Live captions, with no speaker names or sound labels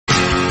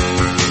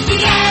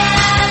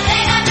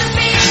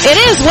It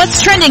is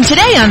What's Trending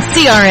Today on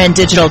CRN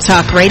Digital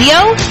Talk Radio.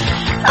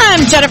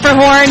 I'm Jennifer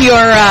Horn,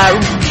 your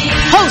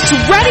host,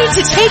 ready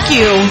to take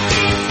you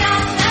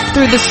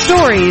through the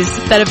stories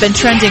that have been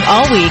trending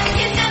all week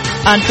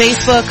on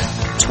Facebook,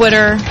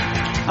 Twitter,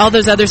 all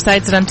those other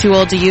sites that I'm too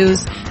old to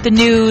use, the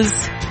news,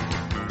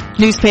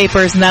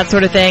 newspapers, and that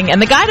sort of thing.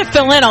 And the guy to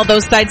fill in all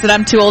those sites that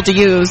I'm too old to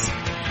use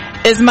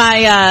is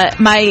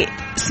my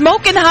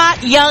smoking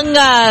hot young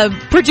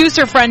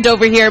producer friend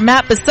over here,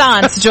 Matt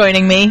Bassance,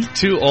 joining me.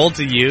 Too old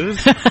to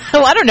use?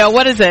 Well, I don't know.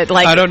 What is it?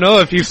 Like, I don't know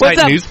if you cite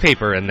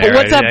newspaper in there.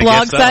 What's that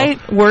blog site?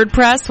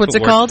 WordPress? What's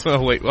it called?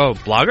 Oh, wait. Oh,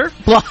 Blogger?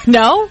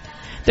 No?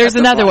 There's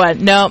another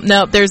one.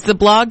 No. There's the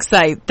blog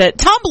site.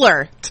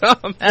 Tumblr.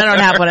 I don't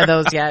have one of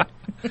those yet.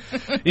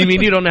 You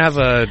mean you don't have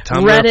a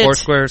Tumblr, Reddit.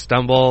 Foursquare,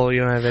 Stumble? You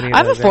don't have any of I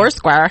have those a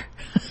Foursquare.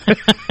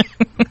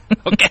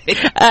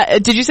 Okay.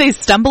 Did you say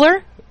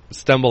Stumbler?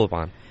 Stumble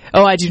upon.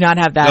 Oh, I do not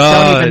have that.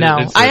 Don't even know.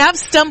 I have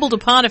stumbled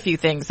upon a few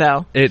things,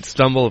 though.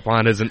 Stumble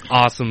upon is an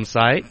awesome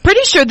site.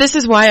 Pretty sure this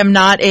is why I'm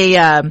not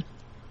a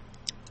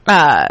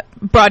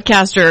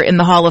broadcaster in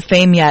the Hall of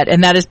Fame yet,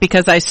 and that is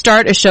because I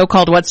start a show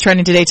called What's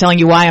Trending Today telling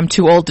you why I'm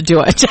too old to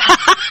do it.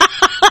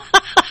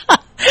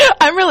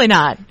 I'm really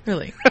not.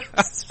 Really.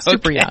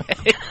 Super young.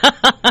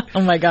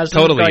 Oh my gosh.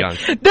 Totally young.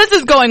 This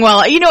is going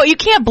well. You know, you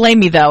can't blame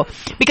me, though,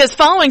 because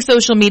following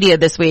social media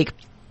this week,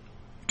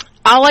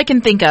 all I can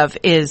think of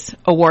is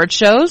award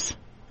shows,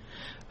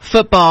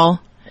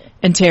 football,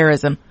 and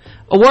terrorism.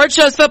 Award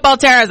shows, football,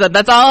 terrorism.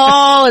 That's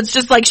all. It's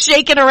just like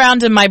shaking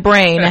around in my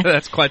brain.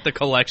 That's quite the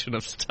collection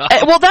of stuff.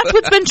 Well, that's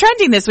what's been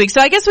trending this week. So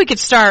I guess we could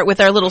start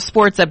with our little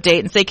sports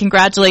update and say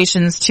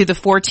congratulations to the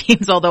 4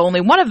 teams, although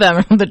only one of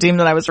them, the team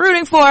that I was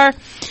rooting for,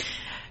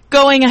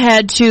 going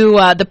ahead to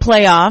the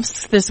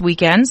playoffs this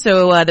weekend.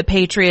 So the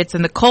Patriots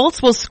and the Colts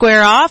will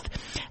square off.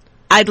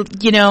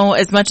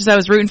 As much as I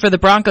was rooting for the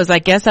Broncos, I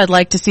guess I'd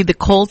like to see the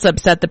Colts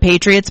upset the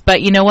Patriots,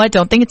 but you know what?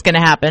 Don't think it's going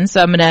to happen.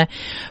 So I'm going to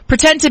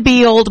pretend to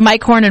be old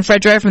Mike Horn and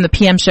Fred Dreyer from the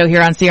PM show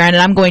here on CRN, and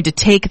I'm going to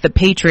take the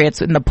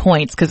Patriots in the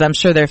points because I'm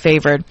sure they're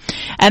favored.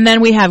 And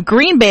then we have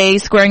Green Bay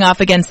squaring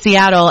off against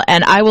Seattle,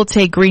 and I will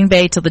take Green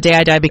Bay till the day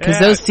I die because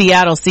those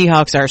Seattle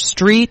Seahawks are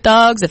street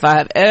dogs if I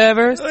have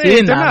ever seen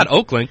them. They're not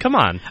Oakland. Come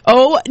on.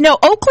 Oh, no,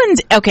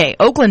 Oakland. Okay,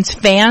 Oakland's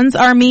fans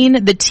are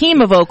mean. The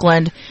team of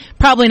Oakland,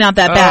 probably not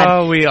that bad.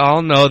 Oh, we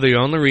all know the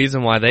only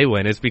reason why they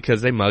win is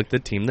because they mugged the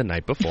team the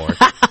night before.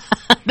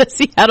 The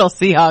Seattle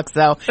Seahawks,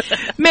 though.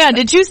 Man,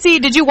 did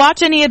you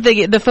watch any of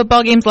the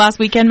football games last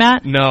weekend,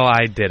 Matt? No,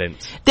 I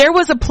didn't. There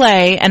was a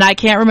play, and I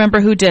can't remember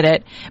who did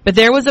it, but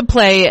there was a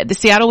play, the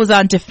Seattle was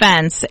on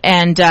defense,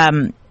 and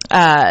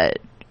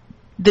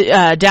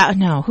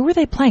who were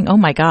they playing? Oh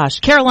my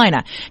gosh.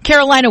 Carolina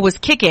was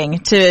kicking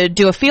to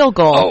do a field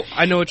goal. Oh,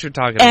 I know what you're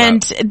talking about.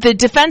 And the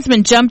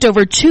defenseman jumped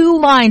over 2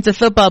 lines of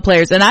football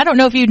players. And I don't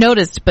know if you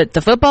noticed, but the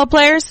football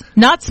players,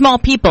 not small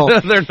people.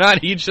 They're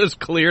not. He just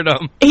cleared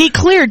them. He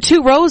cleared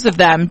 2 rows of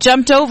them,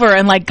 jumped over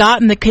and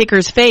got in the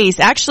kicker's face,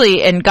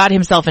 actually, and got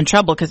himself in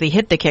trouble because he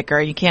hit the kicker.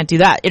 You can't do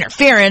that.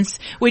 Interference.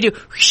 We do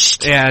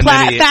flag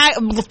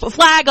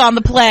on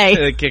the play.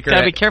 The kicker,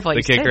 gotta be careful.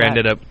 The kicker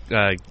ended up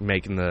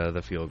making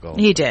the field goal.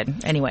 He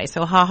did. Anyway,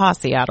 so ha-ha,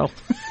 Seattle.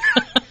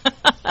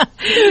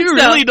 You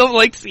really don't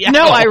like Seattle?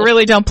 No, I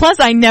really don't.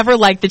 Plus, I never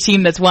like the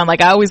team that's won. I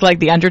always like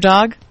the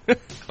underdog.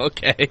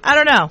 Okay. I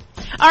don't know.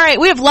 All right,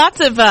 we have lots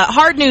of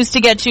hard news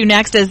to get to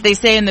next, as they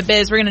say in the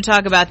biz. We're going to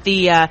talk about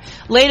the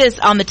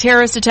latest on the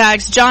terrorist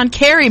attacks. John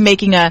Kerry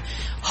making a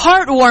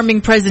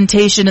heartwarming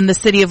presentation in the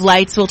City of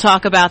Lights. We'll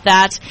talk about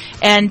that.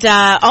 And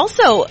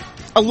also,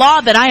 a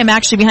law that I am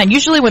actually behind.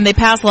 Usually when they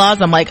pass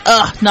laws, I'm like,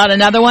 ugh, not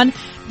another one.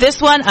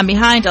 This one, I'm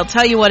behind. I'll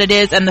tell you what it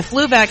is. And the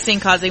flu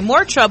vaccine causing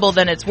more trouble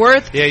than it's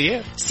worth.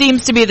 Yeah.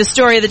 Seems to be the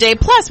story of the day.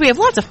 Plus, we have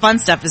lots of fun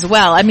stuff as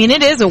well. I mean,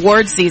 it is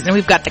award season.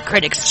 We've got the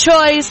Critics'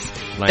 Choice,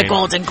 the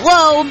Golden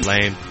Globes,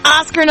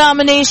 Oscar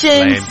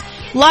nominations,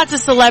 lots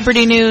of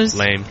celebrity news.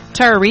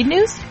 Tara Reid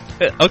news?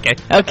 Okay.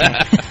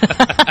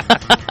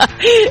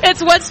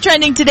 It's What's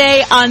Trending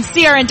Today on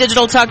CRN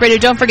Digital Talk Radio.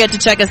 Don't forget to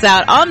check us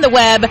out on the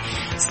web,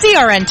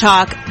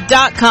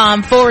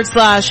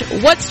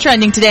 crntalk.com/What's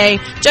Trending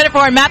Today. Jennifer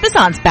and Matt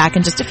Bassance back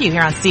in just a few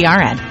here on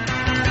CRN.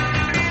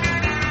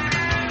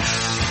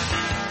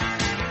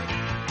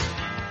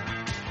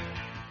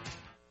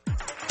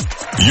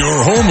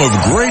 Your home of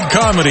great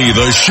comedy,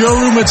 The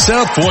Showroom at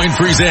South Point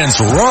presents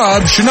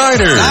Rob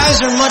Schneider. Guys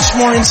are much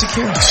more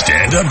insecure.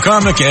 Stand-up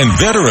comic and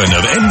veteran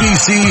of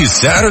NBC's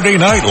Saturday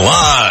Night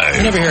Live.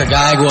 You never hear a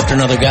guy go up to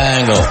another guy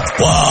and go,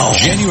 wow.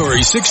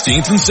 January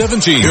 16th and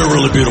 17th. You're a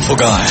really beautiful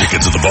guy.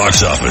 Tickets at the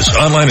box office,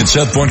 online at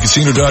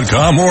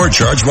SouthPointCasino.com or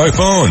charge by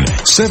phone.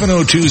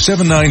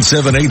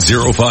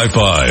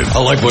 702-797-8055. I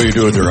like what you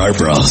do with your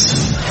eyebrows.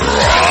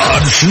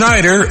 Rob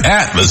Schneider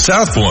at the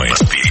South Point.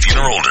 Must be 18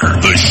 or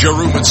older. The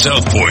Showroom at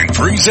South Point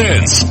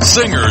presents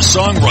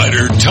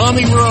singer-songwriter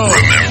Tommy Rowe.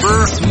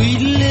 Remember?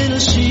 Sweet little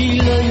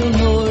Sheila, you'll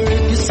know her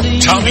if you see.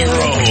 Tommy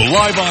Rowe,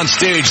 live on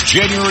stage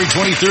January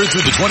 23rd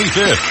through the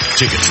 25th.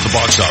 Tickets at the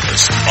box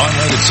office,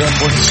 online at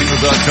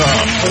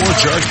SouthPointCasino.com, or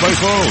charged by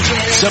phone,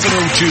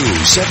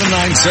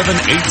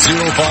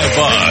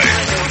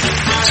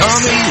 702-797-8055.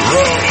 Tommy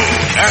Rowe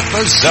at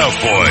the South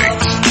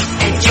Point.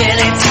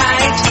 Jelly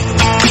tight.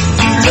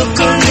 You look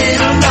a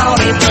little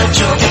naughty, but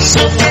you're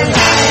so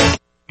polite.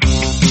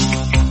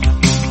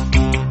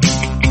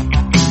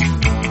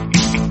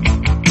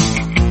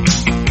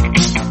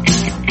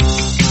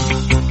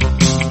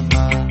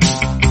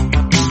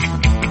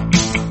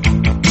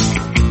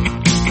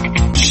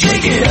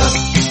 Shake it up.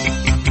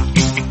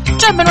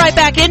 Jumping right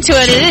back into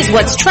it, it is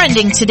what's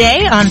trending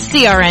today on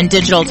CRN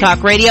Digital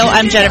Talk Radio.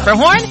 I'm Jennifer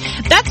Horn.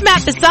 That's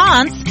Matt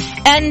Bissons.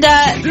 And,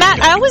 Matt,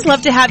 I always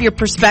love to have your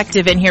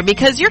perspective in here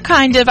because you're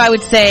kind of, I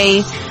would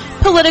say,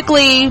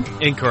 politically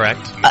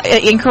Incorrect.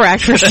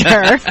 Incorrect for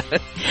sure.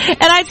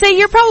 And I'd say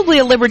you're probably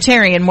a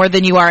libertarian more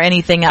than you are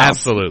anything else.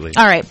 Absolutely.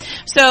 All right.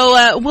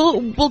 So,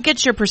 we'll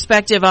get your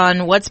perspective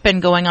on what's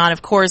been going on.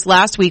 Of course,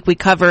 last week we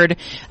covered,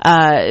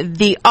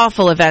 the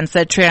awful events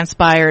that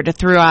transpired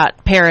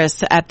throughout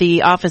Paris at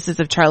the offices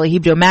of Charlie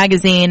Hebdo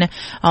magazine,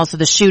 also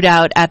the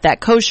shootout at that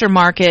kosher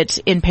market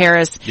in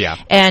Paris. Yeah.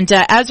 And,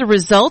 as a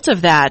result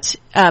of that,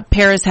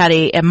 Paris had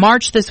a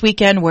march this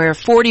weekend where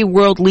 40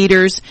 world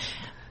leaders,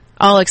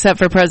 all except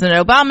for President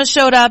Obama,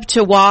 showed up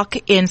to walk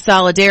in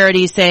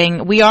solidarity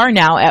saying we are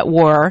now at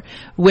war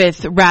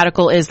with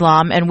radical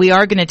Islam and we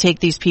are going to take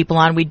these people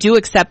on. We do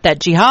accept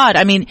that jihad.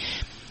 I mean,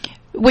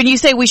 when you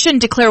say we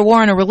shouldn't declare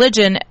war on a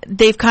religion,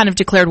 they've kind of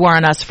declared war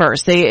on us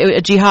first.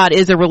 Jihad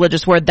is a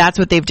religious word. That's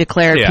what they've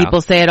declared. Yeah.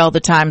 People say it all the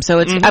time.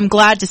 So I'm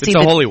glad to see it's a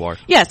that, holy war.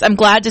 Yes, I'm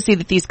glad to see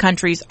that these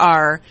countries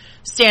are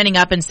standing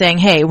up and saying,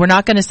 hey, we're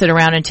not going to sit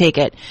around and take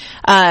it.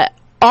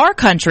 Our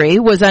country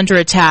was under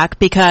attack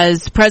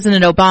because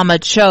President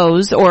Obama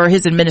chose, or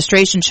his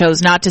administration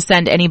chose, not to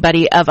send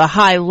anybody of a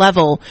high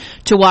level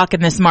to walk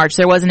in this march.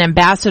 There was an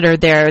ambassador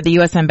there. The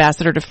U.S.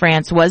 ambassador to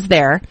France was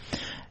there.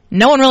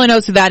 No one really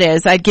knows who that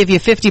is. I'd give you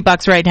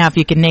 $50 right now if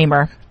you can name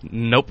her.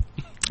 Nope.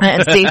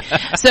 See,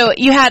 so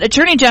you had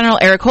Attorney General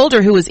Eric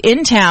Holder, who was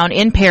in town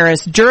in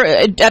Paris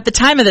at the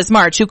time of this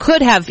march, who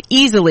could have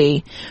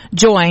easily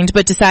joined,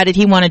 but decided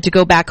he wanted to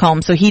go back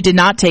home, so he did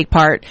not take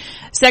part.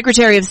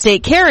 Secretary of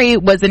State Kerry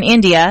was in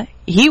India.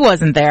 He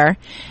wasn't there.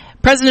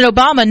 President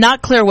Obama,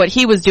 not clear what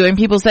he was doing.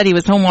 People said he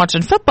was home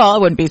watching football. I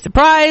wouldn't be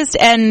surprised.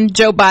 And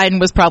Joe Biden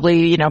was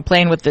probably,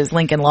 playing with his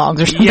Lincoln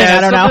Logs or something. Yeah,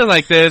 I don't something know.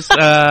 like this.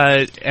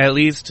 At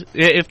least,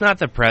 if not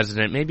the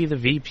president, maybe the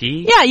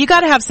VP. Yeah, you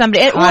got to have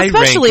somebody. Well,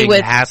 especially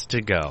with has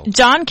to go.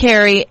 John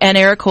Kerry and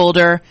Eric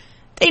Holder.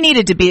 They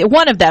needed to be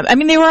one of them. I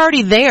mean, they were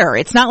already there.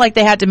 It's not like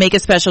they had to make a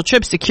special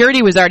trip.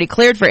 Security was already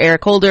cleared for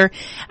Eric Holder.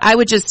 I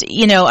would just,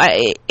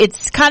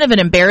 it's kind of an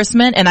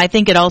embarrassment, and I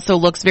think it also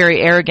looks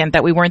very arrogant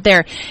that we weren't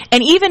there.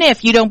 And even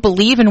if you don't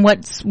believe in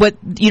what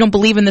you don't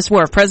believe in this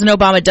war, if President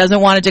Obama doesn't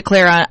want to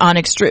declare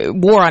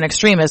war on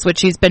extremists,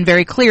 which he's been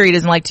very clear he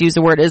doesn't like to use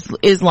the word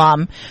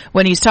Islam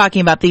when he's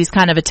talking about these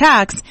kind of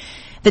attacks,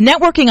 the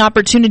networking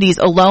opportunities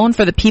alone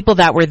for the people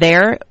that were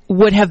there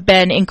would have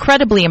been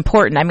incredibly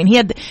important. I mean, you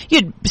had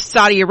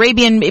Saudi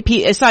Arabia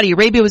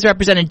was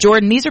represented,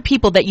 Jordan. These are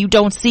people that you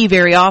don't see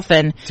very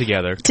often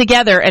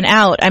together and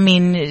out. I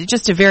mean,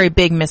 just a very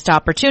big missed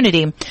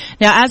opportunity.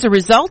 Now, as a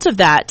result of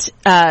that,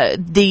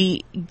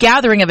 the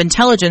gathering of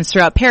intelligence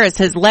throughout Paris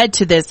has led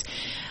to this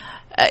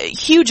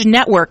huge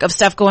network of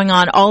stuff going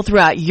on all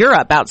throughout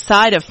Europe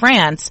outside of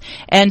France.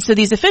 And so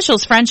these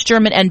officials, French,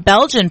 German, and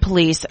Belgian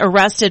police,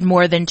 arrested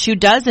more than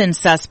 24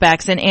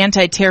 suspects in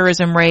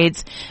anti-terrorism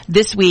raids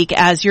this week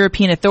as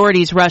European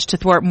authorities rushed to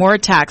thwart more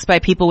attacks by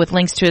people with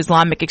links to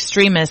Islamic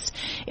extremists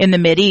in the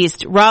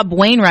Mideast. Rob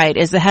Wainwright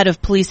is the head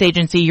of police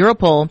agency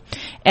Europol,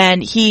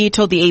 and he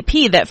told the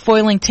AP that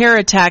foiling terror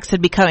attacks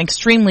had become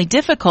extremely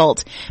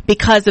difficult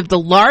because of the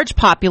large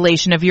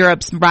population of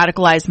Europe's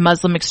radicalized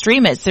Muslim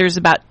extremists. There's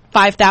about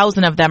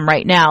 5,000 of them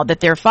right now that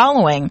they're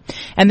following,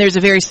 and there's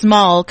a very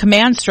small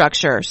command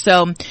structure.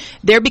 So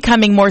they're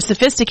becoming more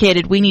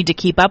sophisticated. We need to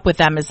keep up with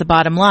them is the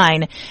bottom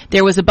line.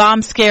 There was a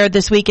bomb scare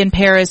this week in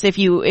Paris. If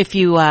you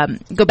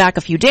go back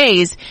a few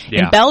days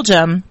in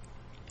Belgium,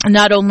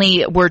 not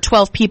only were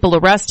 12 people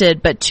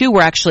arrested, but 2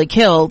 were actually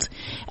killed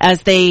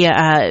as they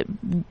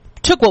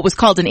took what was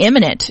called an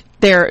imminent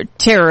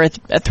terror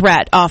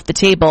threat off the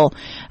table.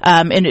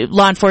 And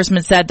law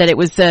enforcement said that it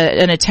was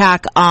an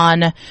attack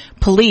on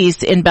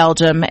police in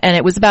Belgium, and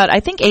it was about, I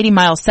think, 80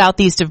 miles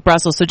southeast of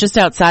Brussels, so just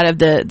outside of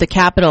the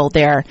capital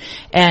there.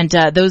 And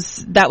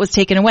that was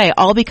taken away,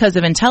 all because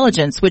of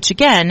intelligence, which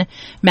again,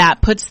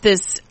 Matt, puts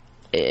this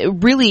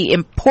really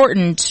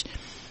important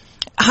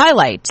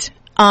highlight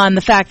on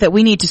the fact that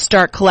we need to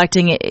start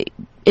collecting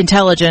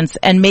intelligence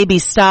and maybe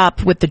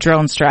stop with the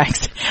drone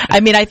strikes. I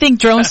mean, I think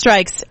drone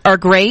strikes are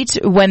great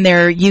when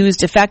they're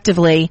used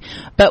effectively,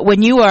 but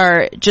when you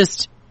are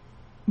just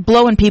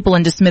blowing people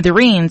into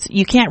smithereens,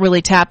 you can't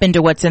really tap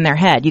into what's in their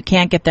head. You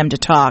can't get them to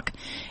talk.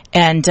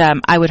 And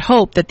I would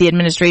hope that the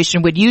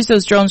administration would use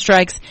those drone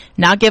strikes,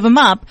 not give them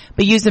up,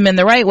 but use them in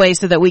the right way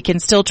so that we can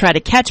still try to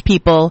catch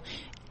people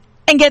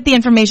and get the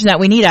information that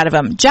we need out of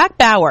him. Jack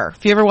Bauer,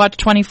 if you ever watched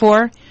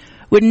 24,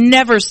 would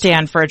never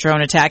stand for a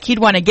drone attack. He'd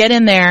want to get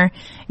in there,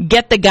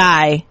 get the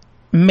guy,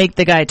 make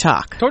the guy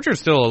talk. Torture's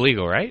still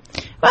illegal, right?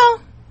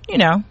 Well, you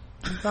know.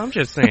 I'm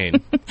just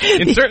saying.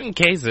 In certain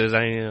cases,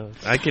 I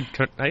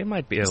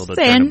might be able to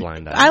turn a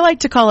blind eye. I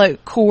like to call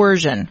it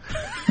coercion.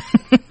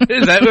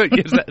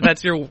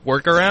 That's your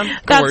workaround?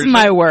 That's Coercion?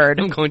 my word.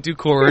 I'm going to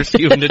coerce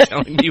you into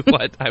telling you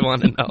what I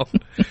want to know.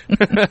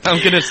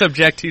 I'm going to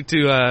subject you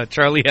to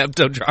Charlie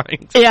Hebdo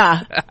drawings.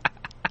 Yeah.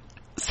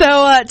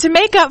 So to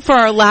make up for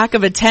our lack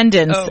of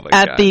attendance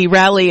at the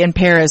rally in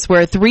Paris,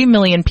 where 3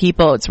 million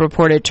people, it's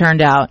reported,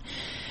 turned out,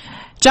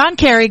 John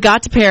Kerry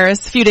got to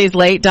Paris a few days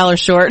late, dollar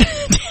short,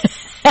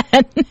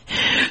 and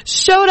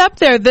showed up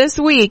there this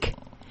week,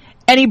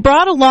 and he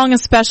brought along a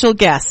special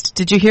guest.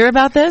 Did you hear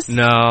about this?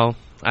 No,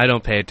 I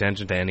don't pay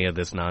attention to any of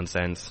this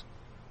nonsense.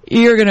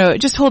 You're going to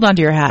just hold on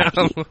to your hat.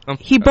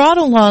 He brought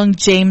along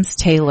James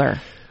Taylor.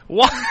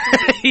 Why?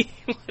 What are you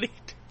doing?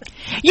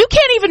 You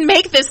can't even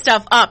make this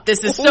stuff up.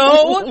 This is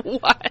so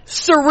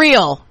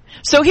surreal.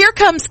 So here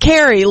comes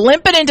Kerry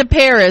limping into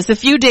Paris a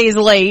few days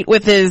late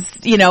with his,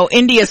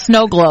 India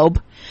snow globe.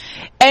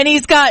 And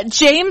he's got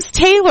James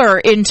Taylor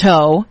in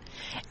tow.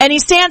 And he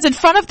stands in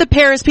front of the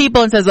Paris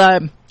people and says, I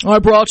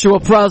brought you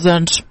a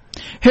present.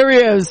 Here he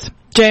is,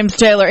 James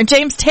Taylor. And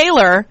James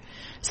Taylor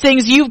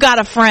sings You've Got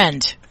a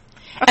Friend.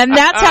 And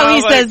that's how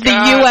he says the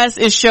U.S.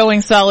 is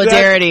showing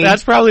solidarity.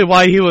 That's probably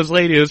why he was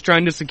late. He was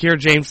trying to secure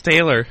James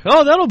Taylor.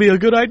 Oh, that'll be a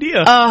good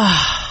idea.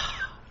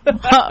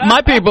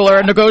 My people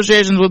are in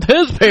negotiations with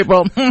his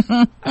people.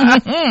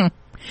 I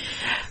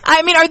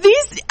mean, are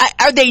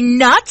they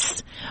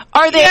nuts?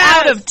 Are they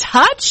out of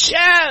touch?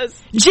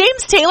 Yes.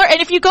 James Taylor,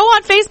 and if you go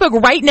on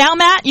Facebook right now,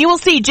 Matt, you will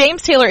see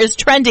James Taylor is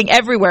trending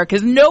everywhere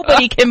because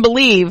nobody can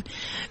believe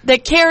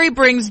that Kerry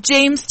brings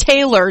James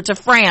Taylor to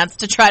France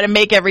to try to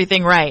make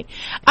everything right.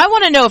 I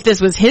want to know if this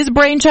was his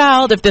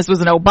brainchild, if this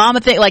was an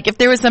Obama thing, like if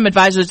there was some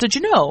advisors that,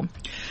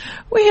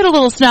 we had a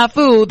little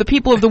snafu. The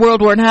people of the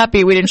world weren't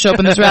happy we didn't show up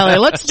in this rally.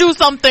 Let's do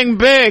something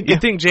big. You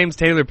think James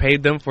Taylor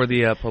paid them for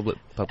the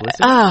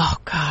publicity? Oh,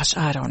 gosh,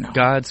 I don't know.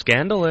 God,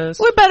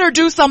 scandalous. We better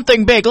do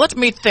something big. Let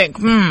me think.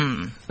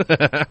 Popsicles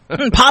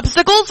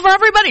for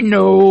everybody?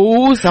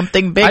 No,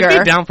 something bigger. I'd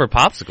be down for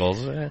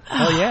popsicles.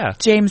 Hell yeah.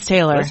 James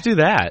Taylor. Let's do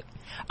that.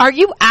 Are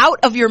you out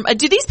of your...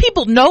 Do these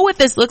people know what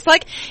this looks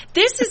like?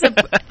 This is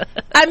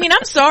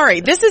I'm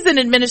sorry. This is an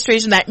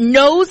administration that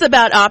knows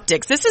about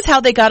optics. This is how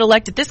they got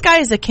elected. This guy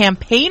is a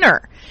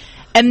campaigner.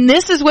 And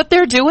this is what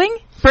they're doing?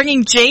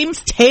 Bringing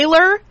James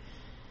Taylor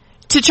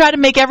to try to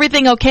make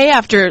everything okay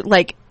after,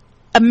 12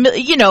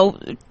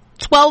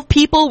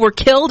 people were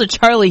killed at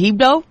Charlie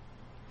Hebdo?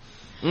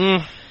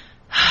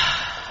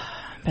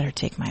 Better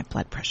take my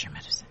blood pressure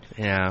medicine.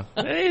 Yeah.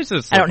 It's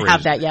a I don't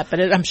have that yet, but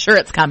I'm sure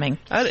it's coming.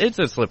 It's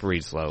a slippery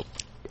slope.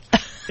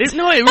 It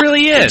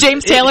really is.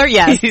 James Taylor,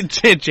 yes.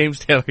 James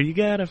Taylor, you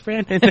got a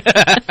friend.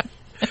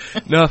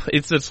 No,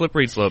 it's a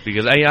slippery slope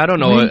because I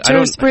don't know.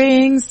 Winter,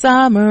 spring,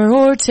 summer,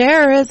 or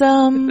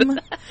terrorism.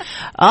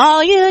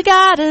 All you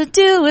gotta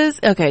do is...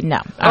 Okay,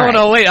 no.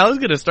 No, wait. I was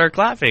going to start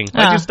clapping.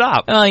 Why'd you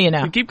stop? Oh,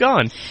 Keep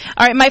going.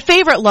 All right, my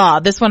favorite law,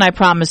 this one I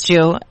promised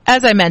you.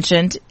 As I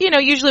mentioned,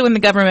 usually when the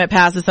government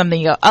passes something,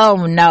 you go,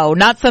 oh, no,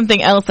 not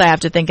something else I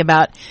have to think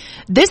about.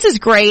 This is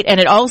great, and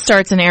it all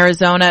starts in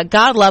Arizona.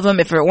 God love them.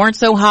 If it weren't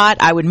so hot,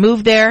 I would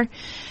move there.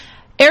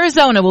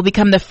 Arizona will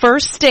become the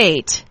first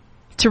state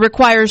to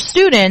require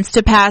students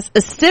to pass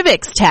a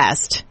civics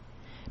test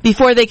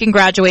before they can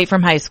graduate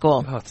from high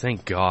school. Oh,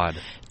 thank God.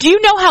 Do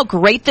you know how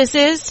great this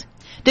is?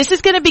 This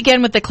is going to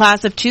begin with the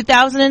class of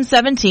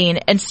 2017,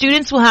 and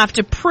students will have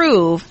to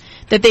prove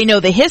that they know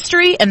the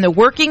history and the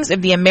workings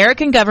of the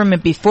American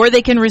government before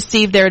they can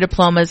receive their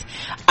diplomas.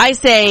 I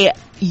say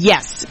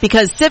yes,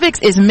 because civics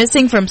is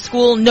missing from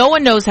school. No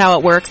one knows how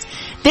it works.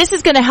 This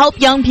is going to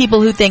help young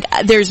people who think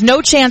there's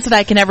no chance that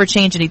I can ever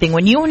change anything.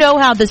 When you know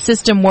how the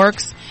system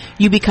works,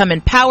 you become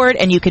empowered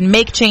and you can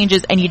make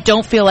changes and you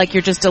don't feel like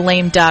you're just a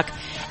lame duck.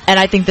 And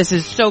I think this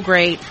is so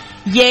great.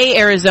 Yay,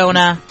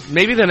 Arizona.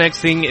 Maybe the next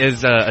thing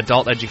is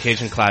adult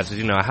education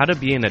classes, how to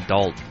be an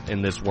adult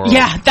in this world.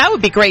 Yeah, that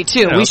would be great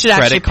too. We should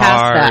actually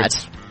pass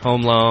cards,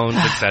 home loans,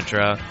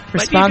 etc.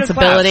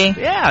 Responsibility.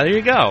 Yeah, there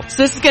you go. So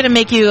this is going to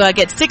make you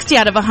get 60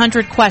 out of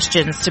 100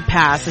 questions to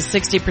pass, a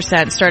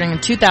 60% starting in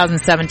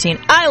 2017.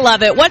 I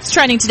love it. What's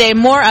trending today?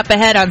 More up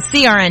ahead on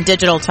CRN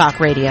Digital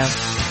Talk Radio.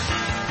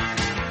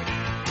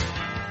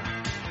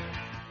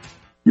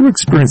 You're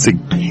experiencing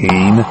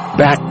pain,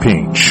 back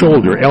pain,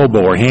 shoulder,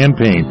 elbow, or hand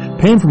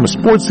pain from a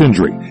sports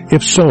injury.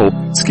 If so,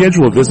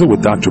 schedule a visit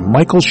with Dr.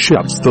 Michael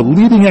Sheps, the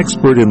leading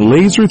expert in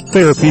laser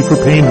therapy for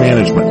pain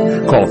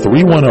management. Call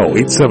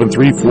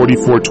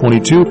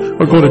 310-873-4422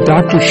 or go to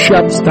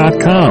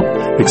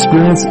drsheps.com.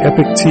 Experience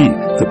Epic T,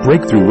 the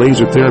breakthrough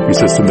laser therapy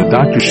system that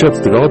Dr. Sheps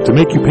developed to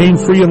make you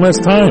pain-free in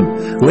less time.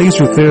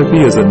 Laser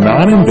therapy is a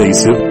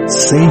non-invasive,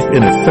 safe,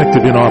 and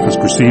effective in-office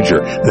procedure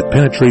that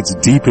penetrates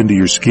deep into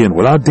your skin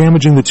without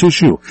damaging the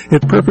tissue.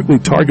 It perfectly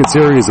targets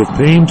areas of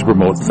pain to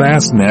promote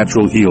fast,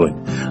 natural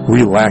healing.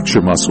 Relax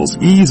your muscles,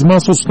 ease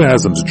muscle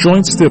spasms,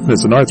 joint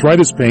stiffness, and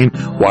arthritis pain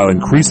while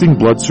increasing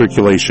blood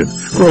circulation.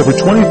 For over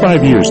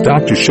 25 years,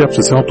 Dr. Sheps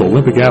has helped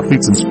Olympic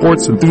athletes and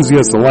sports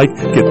enthusiasts alike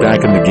get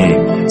back in the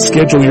game.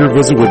 Schedule your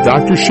visit with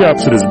Dr.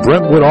 Sheps at his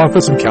Brentwood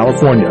office in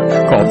California.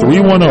 Call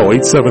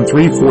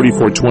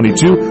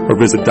 310-873-4422 or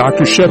visit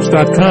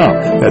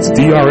drsheps.com. That's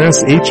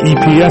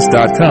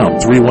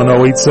DRSHEPS.com.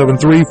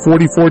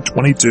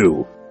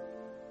 310-873-4422.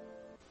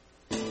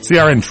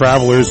 CRN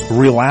travelers,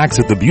 relax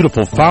at the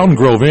beautiful Fountain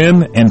Grove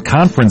Inn and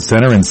Conference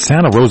Center in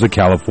Santa Rosa,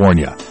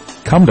 California.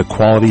 Come to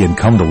quality and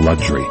come to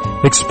luxury.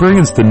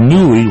 Experience the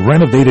newly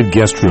renovated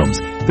guest rooms.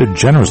 They're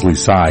generously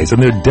sized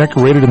and they're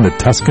decorated in the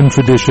Tuscan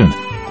tradition.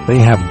 They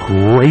have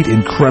great,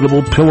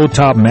 incredible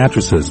pillow-top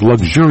mattresses,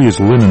 luxurious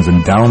linens,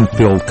 and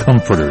down-filled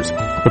comforters.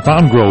 The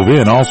Fountain Grove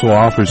Inn also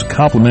offers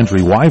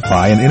complimentary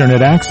Wi-Fi and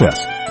internet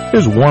access.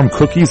 There's warm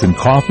cookies and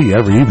coffee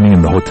every evening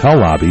in the hotel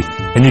lobby,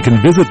 and you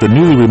can visit the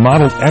newly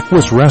remodeled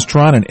Equus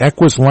Restaurant and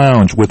Equus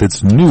Lounge with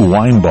its new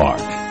wine bar.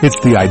 It's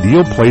the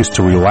ideal place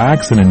to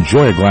relax and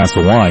enjoy a glass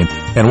of wine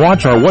and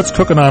watch our What's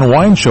Cooking on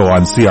Wine show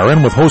on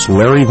CRN with host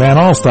Larry Van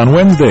Alst on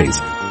Wednesdays.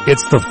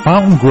 It's the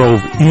Fountain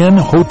Grove Inn,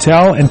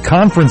 Hotel, and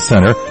Conference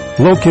Center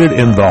located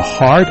in the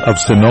heart of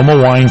Sonoma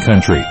wine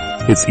country.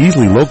 It's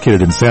easily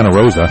located in Santa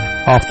Rosa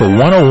off the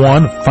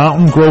 101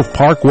 Fountain Grove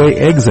Parkway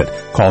exit.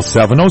 Call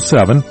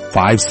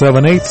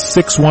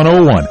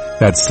 707-578-6101.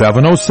 That's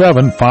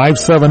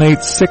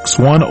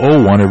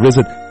 707-578-6101 or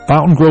visit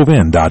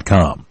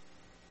fountaingroveinns.com.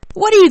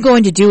 What are you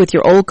going to do with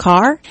your old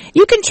car?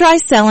 You can try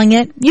selling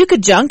it, you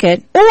could junk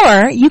it,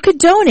 or you could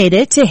donate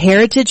it to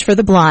Heritage for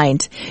the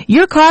Blind.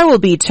 Your car will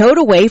be towed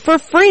away for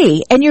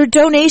free, and your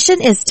donation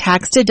is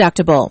tax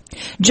deductible.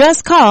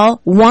 Just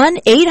call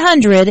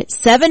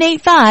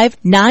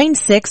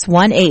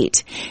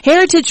 1-800-785-9618.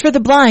 Heritage for the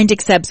Blind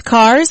accepts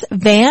cars,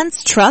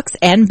 vans, trucks,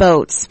 and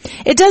boats.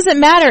 It doesn't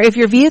matter if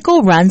your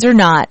vehicle runs or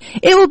not.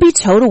 It will be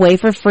towed away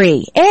for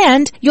free,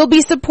 and you'll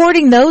be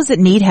supporting those that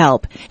need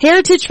help.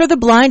 Heritage for the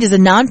Blind is a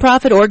non-profit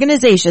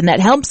organization that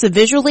helps the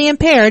visually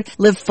impaired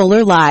live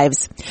fuller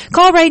lives.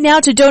 Call right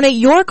now to donate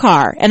your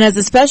car, and as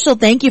a special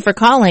thank you for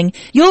calling,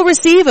 you'll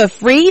receive a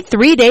free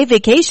 3-day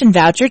vacation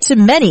voucher to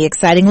many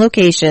exciting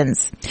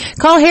locations.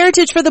 Call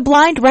Heritage for the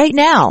Blind right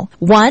now,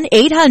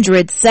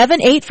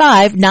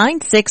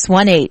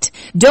 1-800-785-9618.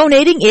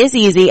 Donating is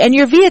easy, and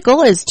your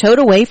vehicle is towed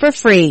away for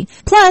free.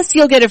 Plus,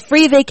 you'll get a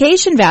free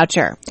vacation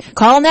voucher.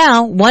 Call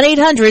now,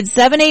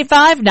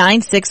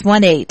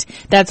 1-800-785-9618.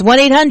 That's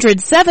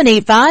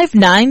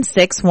 1-800-785-9618.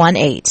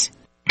 9618.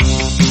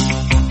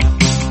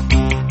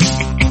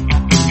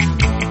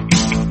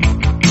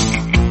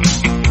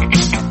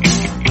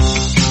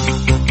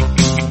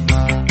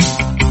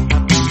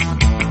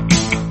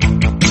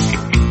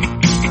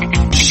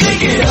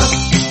 Shake it up.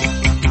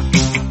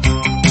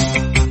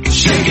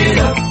 Shake it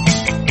up.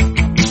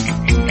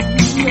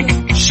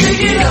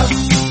 Shake it up.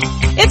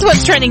 It's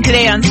what's trending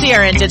today on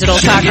CRN Digital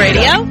Talk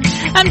Radio.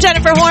 I'm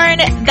Jennifer Horn.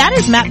 That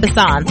is Matt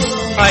Bassant.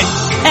 Hi.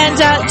 And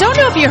don't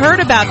know if you heard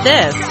about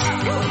this,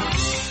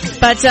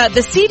 but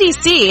the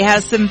CDC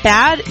has some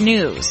bad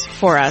news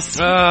for us.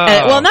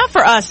 Well, not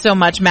for us so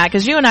much, Matt,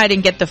 because you and I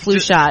didn't get the flu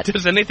shot.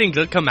 Does anything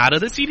good come out of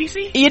the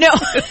CDC? You know,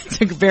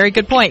 it's a very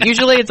good point.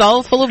 Usually it's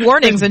all full of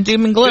warnings and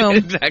doom and gloom.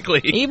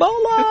 Exactly.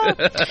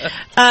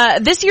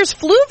 Ebola. This year's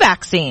flu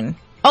vaccine.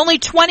 Only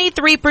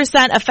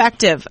 23%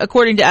 effective,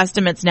 according to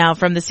estimates now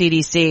from the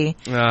CDC.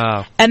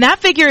 Oh. And that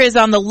figure is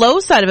on the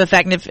low side of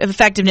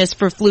effectiveness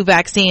for flu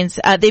vaccines.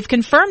 They've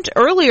confirmed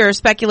earlier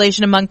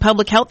speculation among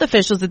public health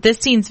officials that this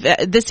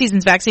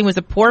season's vaccine was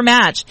a poor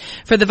match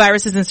for the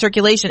viruses in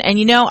circulation. And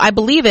you know, I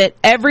believe it.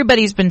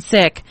 Everybody's been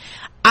sick.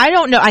 I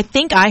don't know. I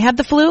think I had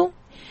the flu.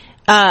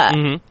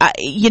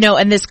 You know,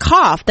 and this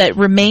cough that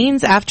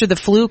remains after the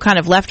flu kind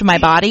of left my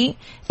body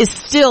is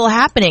still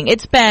happening.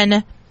 It's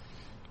been...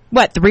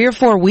 3 or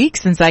 4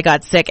 weeks since I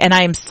got sick, and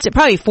I'm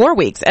probably 4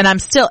 weeks, and I'm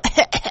still.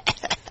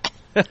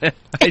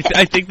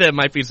 I think that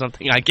might be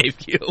something I gave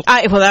you.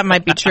 Well, that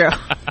might be true.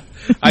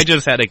 I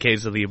just had a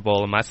case of the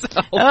Ebola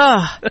myself.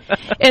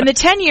 In the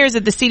 10 years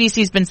that the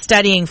CDC's been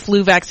studying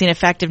flu vaccine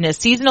effectiveness,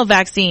 seasonal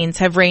vaccines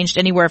have ranged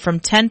anywhere from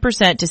 10%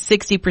 to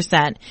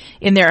 60%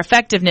 in their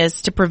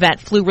effectiveness to prevent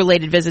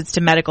flu-related visits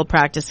to medical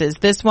practices.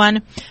 This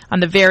one,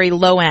 on the very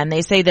low end,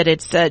 they say that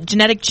it's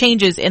genetic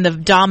changes in the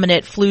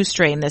dominant flu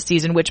strain this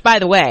season, which, by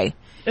the way...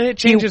 It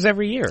changes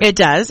every year. It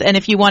does. And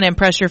if you want to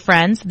impress your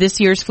friends, this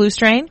year's flu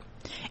strain,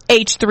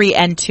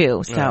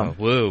 H3N2. So,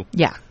 woo.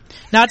 Yeah.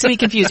 Not to be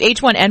confused.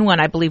 H1N1,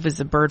 I believe, was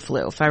the bird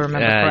flu, if I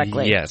remember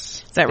correctly.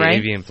 Yes. Is that right?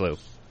 Avian flu.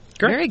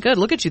 Very good.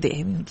 Look at you, the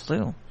avian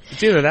flu.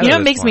 Dude, you know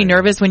what makes me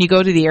nervous when you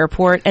go to the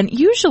airport? And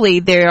usually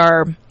there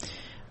are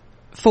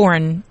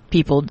foreign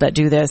people that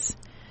do this,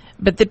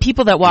 but the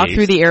people that walk Yes.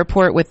 through the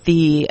airport with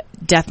the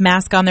death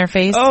mask on their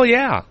face, Oh,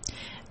 yeah.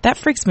 that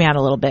freaks me out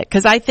a little bit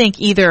because I think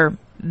either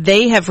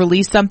they have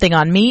released something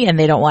on me and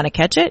they don't want to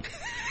catch it,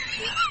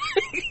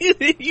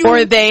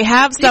 or they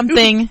have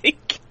something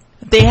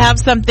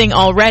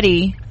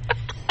already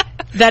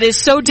that is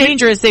so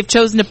dangerous they've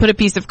chosen to put a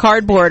piece of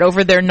cardboard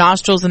over their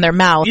nostrils and their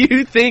mouth.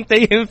 You think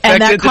they infected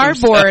And that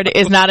cardboard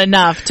themselves. is not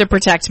enough to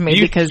protect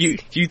me because You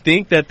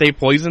think that they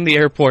poisoned the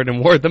airport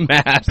and wore the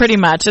mask. pretty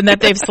much, and that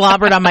they've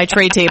slobbered on my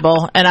tray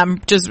table and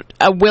I'm just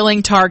a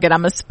willing target.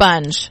 I'm a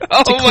sponge to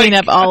Oh my clean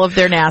up all of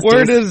their nasties.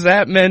 Where does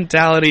that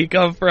mentality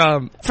come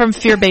from? From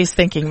fear-based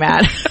thinking,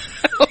 Matt.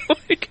 Oh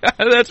my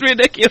God, that's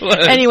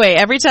ridiculous. Anyway,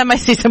 every time I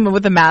see someone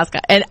with a mask,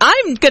 and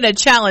I'm going to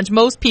challenge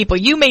most people,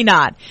 you may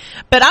not,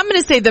 but I'm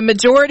going to say the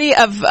majority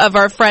of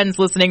our friends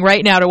listening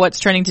right now to What's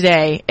Trending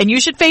Today, and you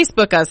should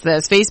Facebook us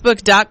this,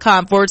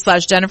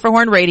 facebook.com/Jennifer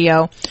Horn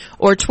Radio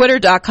or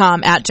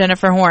twitter.com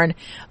 @Jennifer Horn.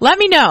 Let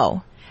me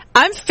know.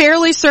 I'm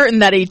fairly certain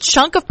that a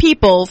chunk of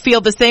people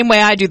feel the same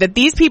way I do, that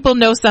these people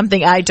know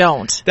something I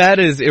don't. That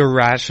is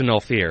irrational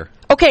fear.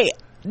 Okay,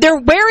 they're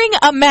wearing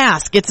a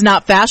mask. It's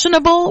not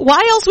fashionable.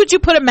 Why else would you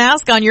put a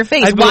mask on your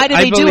face? Why do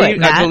they do it,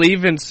 Matt? I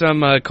believe in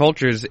some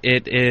cultures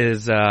it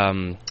is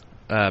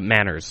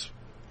manners.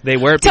 They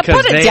wear it To because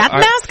put a they death are,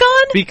 mask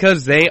on?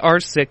 because they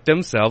are sick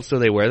themselves, so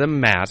they wear the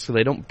mask so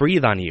they don't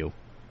breathe on you.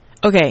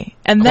 Okay,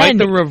 and Quite then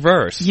the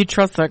reverse. you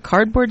trust their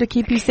cardboard to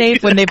keep you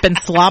safe when they've been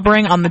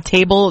slobbering on the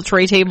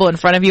tray table in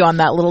front of you on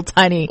that little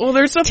tiny Well,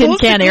 they're tin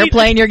supposed can to be-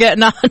 airplane you're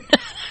getting on.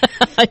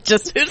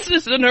 This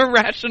is an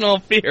irrational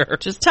fear.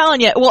 Just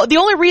telling you. Well, the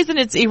only reason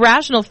it's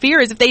irrational fear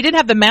is if they didn't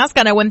have the mask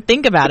on, I wouldn't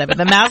think about it. But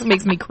the mask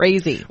makes me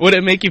crazy. Would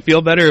it make you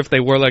feel better if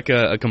they wore like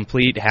a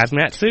complete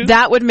hazmat suit?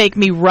 That would make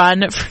me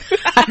run.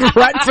 I'd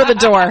run for the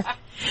door.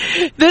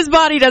 This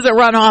body doesn't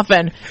run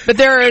often, but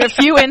there are a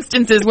few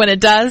instances when it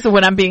does,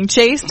 when I'm being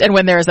chased and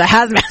when there's a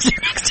hazmat suit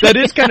next to That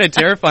me. is kind of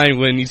terrifying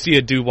when you see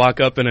a dude walk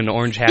up in an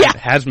orange Yeah.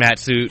 hazmat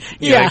suit.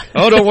 You're Yeah. like,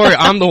 oh, don't worry,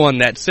 I'm the one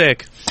that's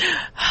sick.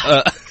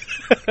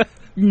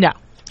 No.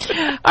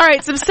 All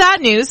right, some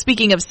sad news.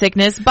 Speaking of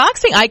sickness,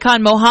 boxing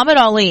icon Muhammad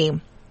Ali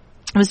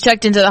was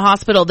checked into the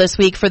hospital this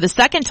week for the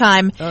second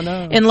time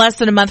in less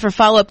than a month for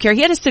follow-up care.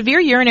 He had a severe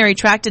urinary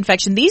tract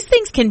infection. These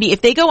things can be,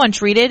 if they go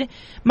untreated,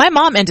 my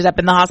mom ended up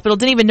in the hospital,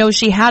 didn't even know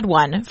she had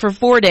one for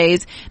 4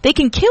 days. They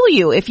can kill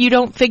you if you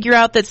don't figure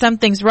out that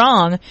something's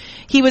wrong.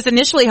 He was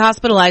initially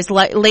hospitalized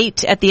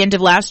late at the end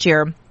of last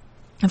year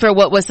for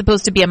what was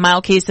supposed to be a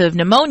mild case of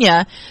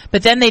pneumonia,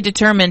 but then they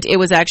determined it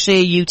was actually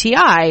a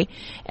UTI.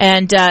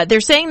 And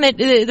they're saying that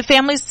the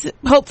family's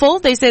hopeful.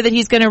 They say that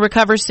he's going to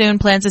recover soon,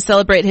 plans to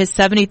celebrate his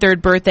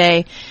 73rd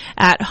birthday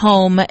at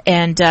home.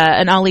 And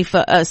an Ali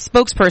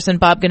spokesperson,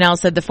 Bob Gunnell,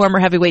 said the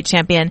former heavyweight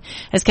champion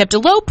has kept a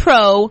low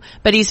pro,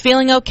 but he's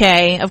feeling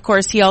okay. Of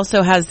course, he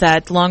also has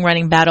that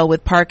long-running battle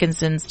with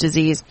Parkinson's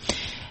disease.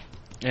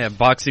 Yeah,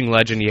 boxing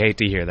legend, you hate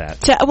to hear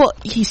that. Well,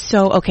 he's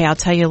so, okay, I'll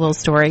tell you a little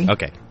story.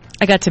 Okay.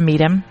 I got to meet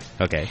him.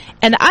 Okay.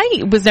 And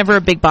I was never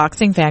a big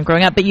boxing fan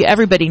growing up, but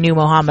everybody knew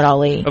Muhammad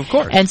Ali. Of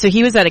course. And so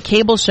he was at a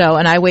cable show,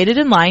 and I waited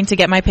in line to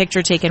get my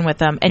picture taken with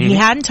him. And he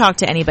hadn't talked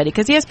to anybody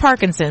because he has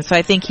Parkinson's, so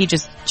I think he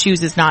just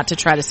chooses not to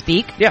try to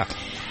speak. Yeah.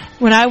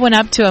 When I went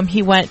up to him,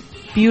 he went,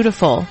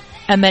 beautiful.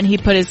 And then he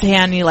put his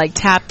hand, and he like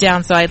tapped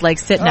down so I'd like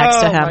sit next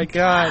to him. Oh my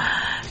God.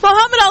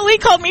 Muhammad Ali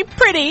called me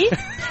pretty.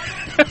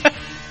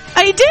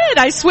 I did,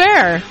 I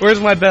swear. Where's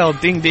my bell?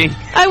 Ding ding.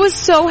 I was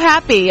so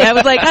happy. I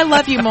was like, I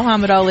love you,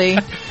 Muhammad Ali.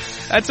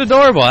 That's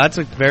adorable. That's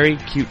a very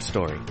cute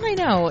story. I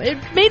know. It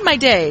made my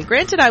day.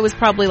 Granted, I was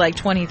probably like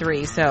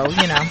 23, so,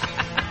 you know.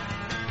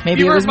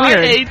 Maybe You it was were my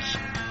weird. age.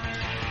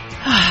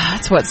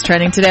 That's what's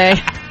trending today.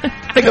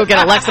 I go get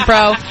Alexa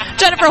Pro.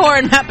 Jennifer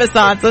Horn, Matt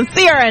Bissons on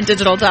CRN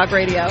Digital Talk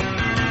Radio.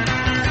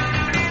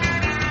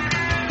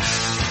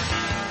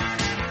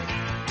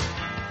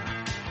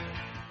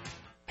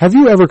 Have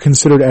you ever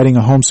considered adding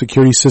a home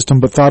security system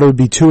but thought it would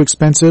be too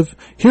expensive?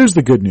 Here's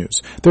the good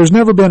news. There's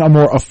never been a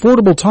more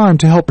affordable time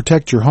to help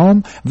protect your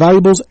home,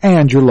 valuables,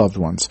 and your loved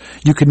ones.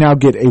 You can now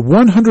get a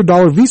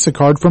 $100 Visa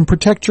card from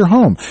Protect Your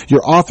Home,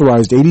 your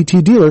authorized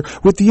ADT dealer,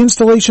 with the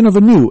installation of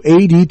a new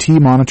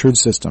ADT monitored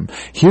system.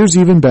 Here's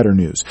even better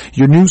news.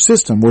 Your new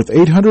system worth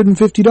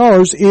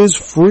 $850 is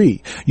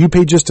free. You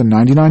pay just a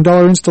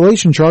 $99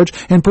 installation charge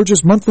and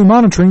purchase monthly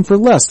monitoring for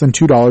less than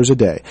 $2 a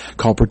day.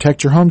 Call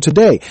Protect Your Home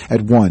today at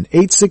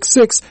 1-866-669-8954.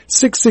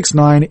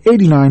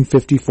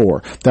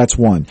 That's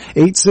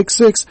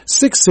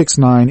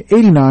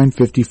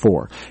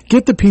 1-866-669-8954.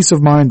 Get the peace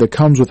of mind that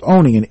comes with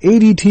owning an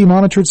ADT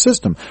monitored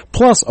system,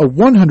 plus a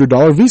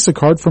 $100 Visa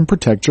card from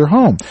Protect Your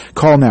Home.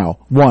 Call now,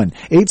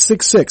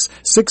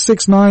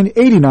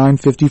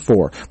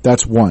 1-866-669-8954.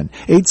 That's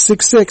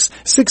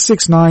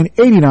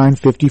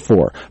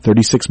 1-866-669-8954.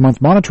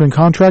 36-month monitoring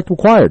contract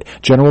required.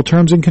 General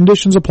terms and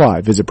conditions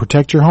apply. Visit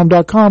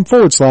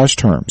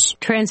protectyourhome.com/terms.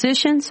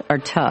 Transitions are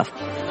tough.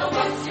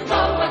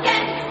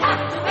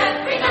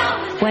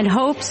 When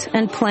hopes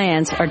and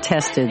plans are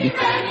tested.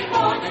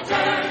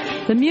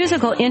 The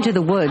musical Into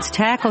the Woods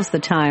tackles the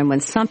time when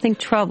something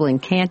troubling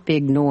can't be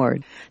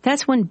ignored.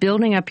 That's when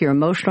building up your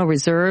emotional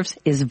reserves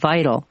is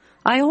vital.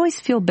 I always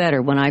feel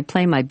better when I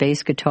play my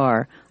bass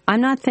guitar. I'm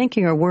not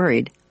thinking or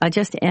worried. I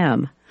just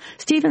am.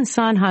 Stephen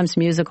Sondheim's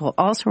musical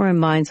also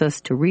reminds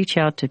us to reach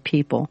out to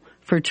people,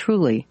 for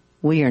truly,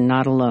 we are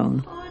not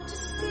alone.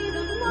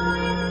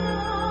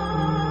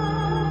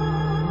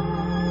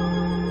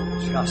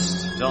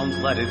 Just don't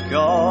let it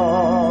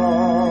go.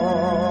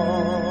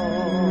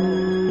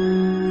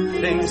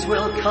 Things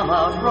will come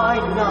out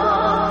right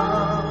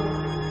now.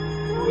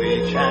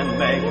 We can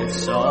make it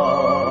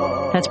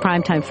so. That's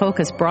Primetime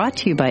Focus, brought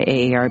to you by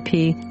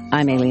AARP.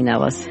 I'm Aileen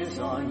Ellis. Is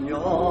on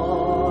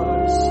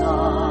your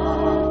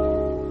side.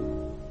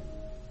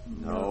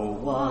 No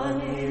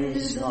one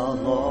is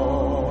alone.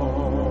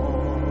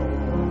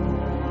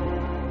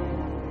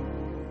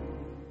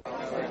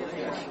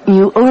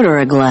 You order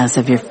a glass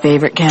of your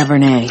favorite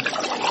Cabernet,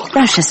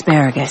 fresh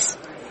asparagus,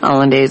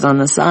 hollandaise on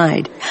the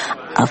side,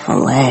 a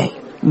filet,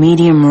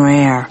 medium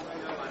rare.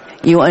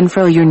 You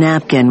unfurl your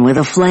napkin with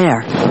a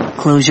flair,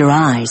 close your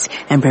eyes,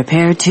 and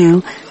prepare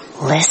to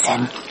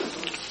listen.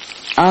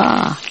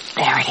 Ah,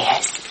 there it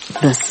is.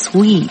 The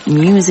sweet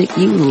music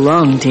you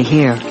long to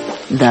hear.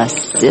 The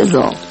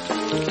sizzle.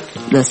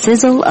 The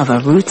sizzle of a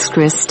Ruth's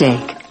Chris steak.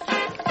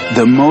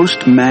 The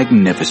most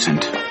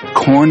magnificent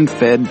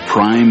corn-fed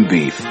prime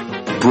beef,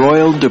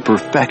 broiled to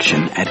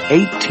perfection at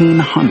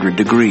 1800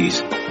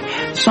 degrees.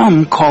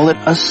 Some call it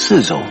a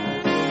sizzle.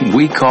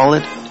 We call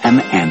it an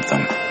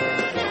anthem.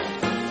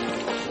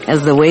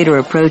 As the waiter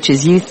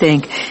approaches, you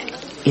think,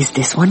 is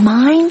this one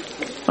mine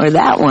or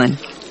that one?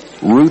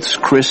 Ruth's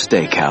Chris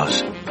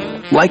Steakhouse.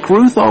 Like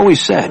Ruth always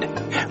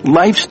said,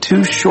 life's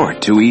too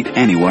short to eat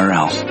anywhere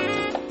else.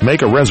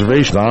 Make a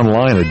reservation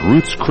online at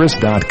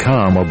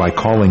ruthschris.com or by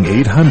calling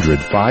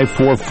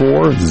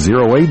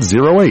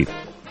 800-544-0808.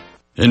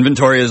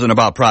 Inventory isn't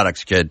about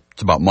products, kid.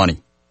 It's about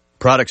money.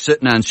 Products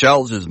sitting on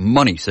shelves is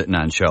money sitting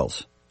on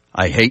shelves.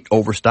 I hate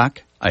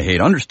overstock. I hate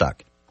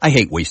understock. I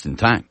hate wasting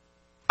time.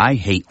 I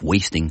hate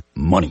wasting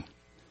money.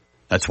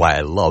 That's why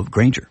I love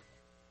Grainger.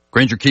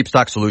 Grainger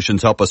KeepStock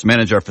Solutions help us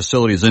manage our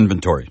facility's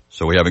inventory,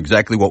 so we have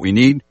exactly what we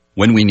need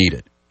when we need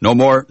it. No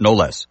more, no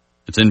less.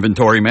 It's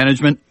inventory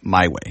management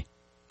my way.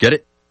 Get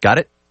it? Got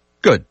it?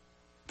 Good.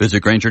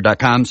 Visit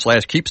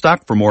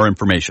Grainger.com/keepstock for more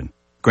information.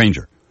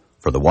 Grainger,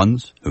 for the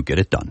ones who get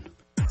it done.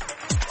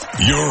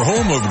 Your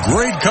home of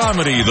great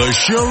comedy, The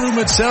Showroom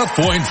at South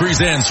Point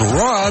presents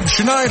Rob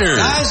Schneider.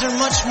 Guys are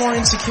much more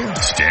insecure.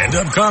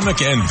 Stand-up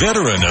comic and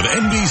veteran of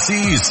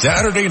NBC's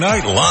Saturday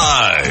Night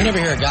Live. You never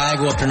hear a guy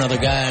go up to another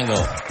guy and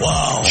go,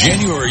 wow.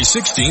 January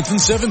 16th and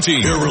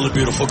 17th. You're a really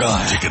beautiful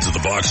guy. Tickets at the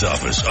box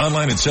office,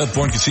 online at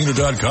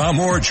SouthPointCasino.com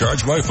or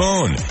charge by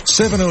phone.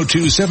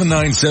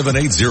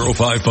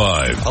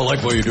 702-797-8055. I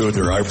like what you do with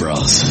your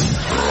eyebrows.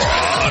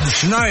 Rob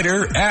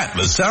Schneider at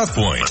the South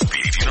Point. Must be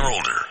 18 or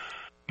older.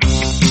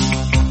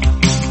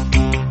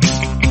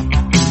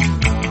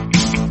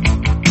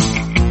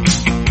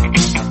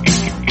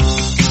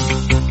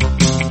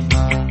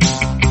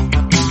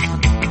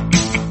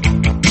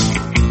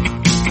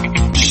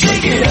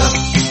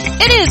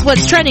 It is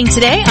what's trending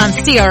today on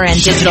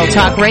CRN Digital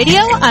Talk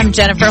Radio. I'm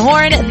Jennifer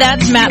Horn.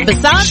 That's Matt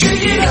Bassat.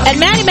 And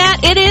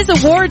Matt, it is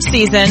award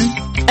season.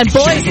 And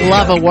boys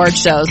love award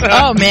shows.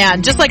 Oh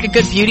man, just like a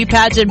good beauty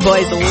pageant,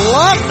 boys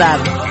love them.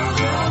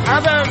 How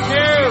about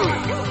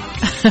you?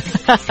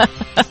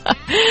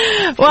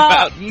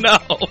 Well, no.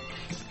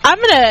 I'm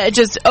going to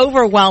just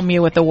overwhelm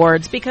you with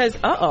awards because,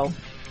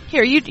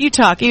 here, you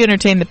talk. You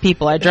entertain the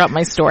people. I dropped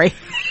my story.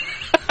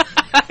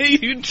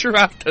 You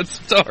dropped a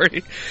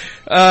story.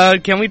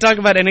 Can we talk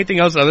about anything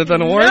else other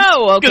than awards?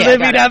 No, okay. Because they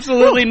mean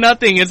absolutely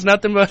nothing. It's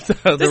nothing but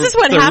this is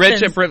what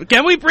happens. Rich.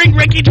 Can we bring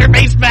Ricky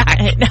Gervais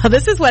back? No,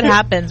 this is what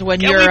happens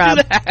when you're.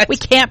 We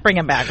can't bring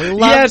him back.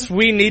 Yes,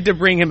 we need to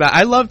bring him back.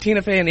 I love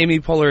Tina Fey and Amy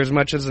Poehler as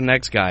much as the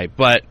next guy,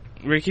 but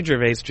Ricky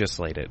Gervais just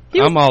slayed it.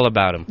 I'm all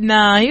about him.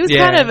 Nah, he was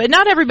kind of,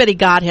 not everybody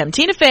got him.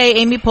 Tina Fey,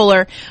 Amy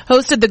Poehler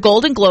hosted the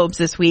Golden Globes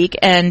this week,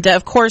 and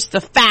of course the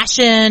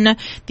fashion,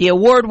 the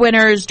award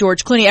winners,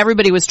 George Clooney,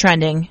 everybody was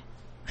trending.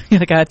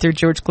 Like I threw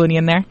George Clooney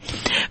in there.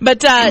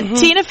 But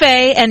Tina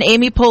Fey and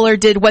Amy Poehler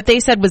did what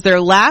they said was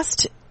their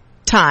last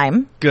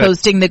time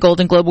hosting the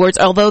Golden Globe Awards,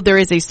 although there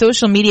is a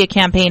social media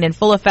campaign in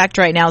full effect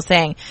right now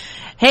saying,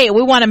 hey,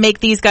 we want to make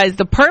these guys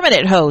the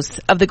permanent hosts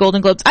of the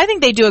Golden Globes. I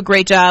think they do a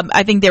great job.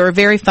 I think they were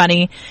very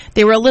funny.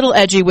 They were a little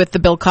edgy with the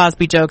Bill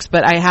Cosby jokes,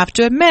 but I have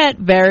to admit,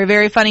 very,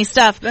 very funny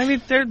stuff. I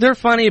mean, they're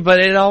funny, but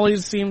it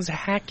always seems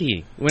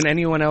hacky when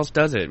anyone else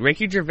does it.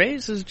 Ricky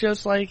Gervais is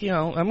just like,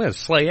 I'm going to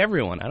slay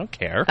everyone. I don't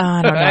care.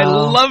 I don't know. I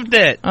loved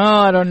it. Oh,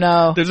 I don't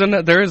know.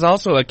 There is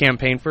also a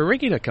campaign for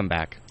Ricky to come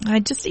back. I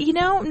just,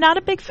 not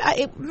a big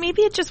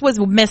maybe it just was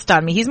missed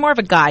on me. He's more of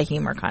a guy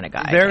humor kind of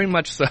guy. Very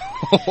much so.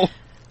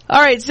 All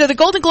right, so the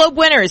Golden Globe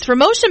winners. For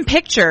motion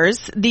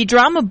pictures, the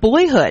drama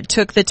Boyhood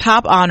took the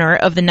top honor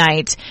of the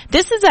night.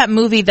 This is that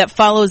movie that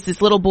follows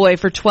this little boy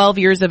for 12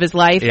 years of his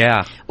life.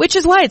 Yeah. Which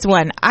is why it's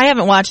won. I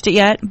haven't watched it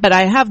yet, but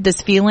I have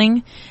this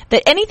feeling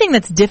that anything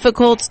that's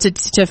difficult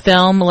to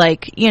film,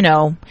 like, you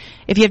know,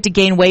 if you have to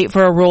gain weight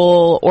for a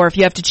role, or if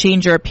you have to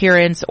change your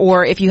appearance,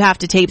 or if you have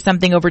to tape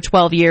something over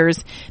 12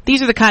 years,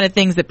 these are the kind of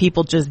things that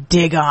people just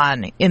dig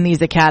on in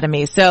these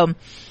academies. So,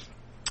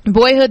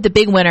 Boyhood, the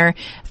big winner.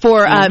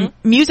 For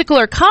musical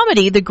or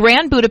comedy, The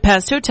Grand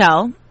Budapest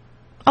Hotel.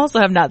 Also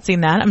have not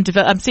seen that.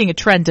 I'm seeing a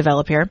trend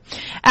develop here.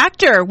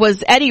 Actor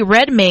was Eddie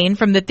Redmayne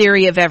from The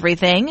Theory of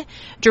Everything.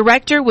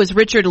 Director was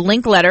Richard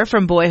Linklater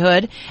from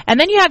Boyhood. And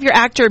then you have your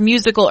actor,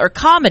 musical or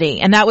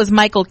comedy, and that was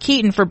Michael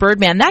Keaton for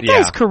Birdman. That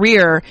guy's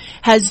career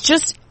has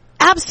just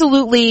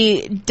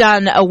absolutely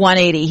done a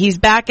 180. He's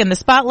back in the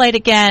spotlight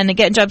again,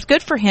 getting jobs.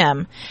 Good for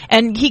him.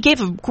 And he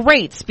gave a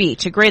great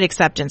speech, a great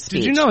acceptance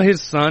speech. Did you know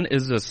his son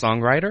is a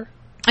songwriter?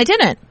 I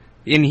didn't.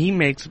 And he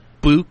makes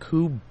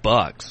buku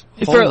bucks.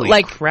 For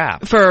Holy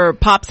crap. For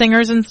pop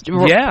singers and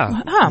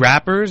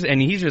rappers,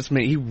 and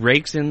he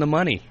rakes in the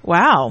money.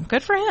 Wow,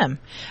 good for him.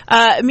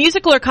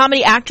 Musical or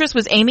comedy actress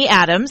was Amy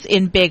Adams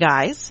in Big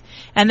Eyes.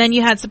 And then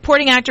you had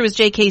supporting actor was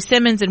J.K.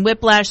 Simmons in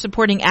Whiplash.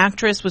 Supporting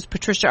actress was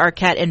Patricia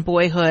Arquette in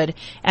Boyhood.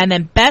 And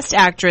then best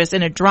actress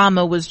in a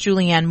drama was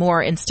Julianne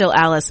Moore in Still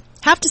Alice.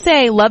 Have to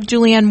say, love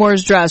Julianne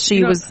Moore's dress.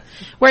 She was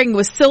wearing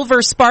with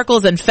silver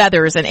sparkles and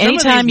feathers. And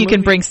anytime you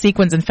can bring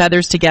sequins and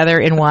feathers together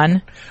in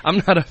one. I'm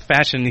not a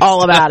fashionista.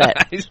 All about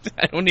it.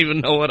 I don't even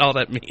know what all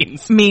that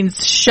means.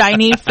 Means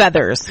shiny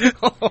feathers.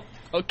 Oh,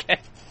 okay.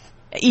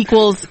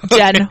 Equals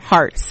Jen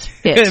Hart's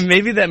hit.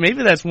 Maybe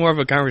that's more of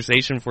a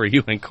conversation for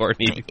you and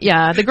Courtney.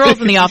 Yeah, the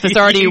girls in the office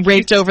already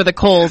raked over the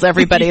coals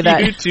everybody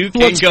that you two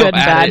can looks go good and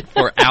at bad. it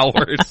for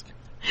hours.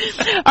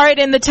 All right,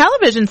 in the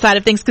television side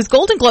of things, because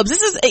Golden Globes,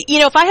 this is, you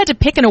know, if I had to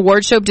pick an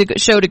award show to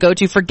go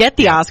to, forget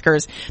the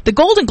Oscars, the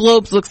Golden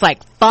Globes looks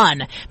like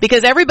fun,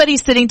 because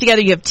everybody's sitting together,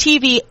 you have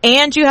TV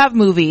and you have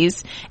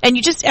movies, and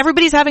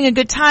everybody's having a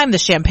good time, the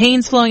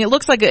champagne's flowing, it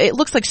looks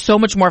like so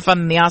much more fun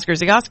than the Oscars.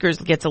 The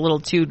Oscars gets a little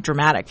too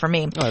dramatic for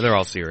me. Oh, they're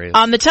all serious.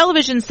 On the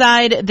television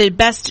side, the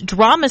best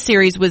drama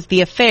series was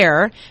The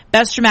Affair,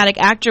 best dramatic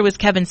actor was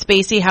Kevin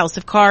Spacey, House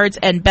of Cards,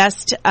 and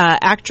best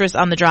actress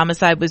on the drama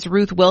side was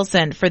Ruth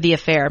Wilson for The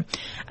Affair.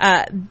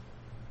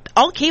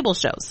 All cable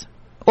shows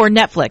or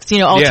Netflix, you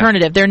know,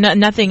 alternative. They're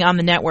nothing on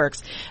the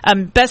networks.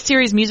 Best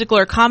series, musical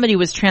or comedy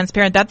was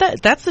Transparent.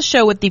 That's the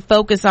show with the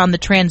focus on the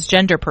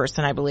transgender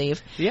person, I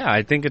believe. Yeah,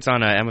 I think it's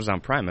on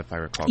Amazon Prime, if I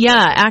recall.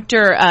 Yeah,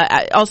 actor,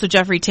 also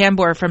Jeffrey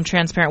Tambor from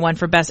Transparent won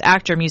for Best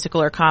Actor,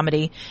 Musical or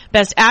Comedy.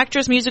 Best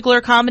Actress, Musical or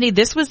Comedy,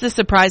 this was the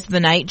surprise of the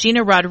night.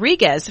 Gina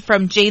Rodriguez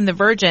from Jane the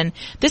Virgin.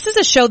 This is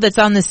a show that's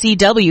on the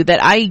CW that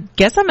I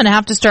guess I'm going to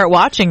have to start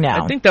watching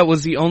now. I think that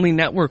was the only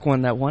network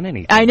one that won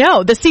anything. I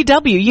know, the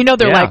CW. You know,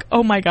 they're like,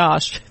 oh my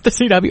gosh, the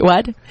CW,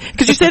 what?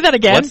 Could you say that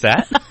again? What's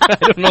that? I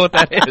don't know what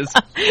that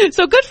is.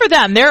 So good for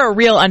them. They're a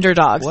real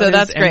underdog, What so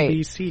that's is great.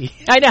 NBC?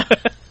 I know.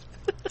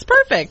 It's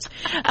perfect.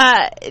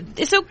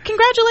 So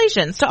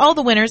congratulations to all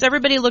the winners.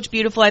 Everybody looked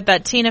beautiful. I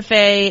thought Tina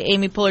Fey,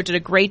 Amy Poehler did a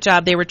great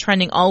job. They were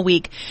trending all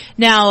week.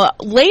 Now,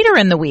 later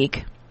in the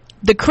week,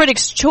 the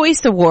Critics'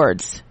 Choice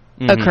Awards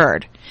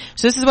occurred.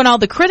 So this is when all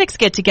the critics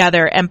get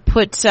together and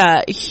put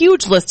a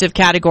huge list of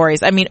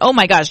categories. I mean, oh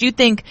my gosh, you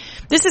think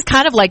this is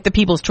kind of like the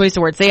People's Choice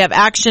Awards. They have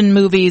action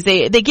movies.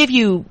 They give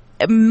you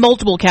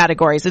multiple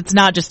categories. It's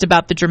not just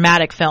about the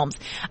dramatic films.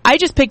 I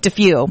just picked a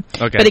few.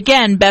 Okay. But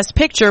again, Best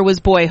Picture was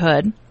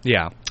Boyhood.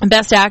 Yeah.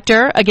 Best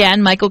Actor,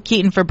 again, Michael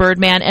Keaton for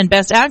Birdman, and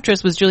Best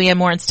Actress was Julianne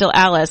Moore in Still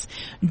Alice,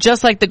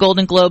 just like the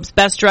Golden Globes.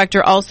 Best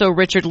Director, also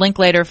Richard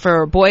Linklater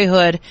for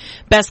Boyhood.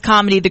 Best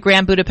Comedy, The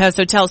Grand Budapest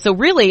Hotel. So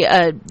really,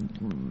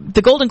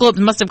 the Golden Globes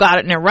must have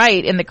gotten it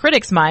right in the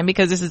critics' mind,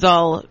 because this is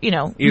all, you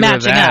know,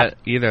 matching up.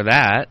 Either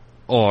that,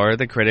 or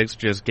the critics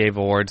just gave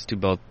awards to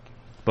both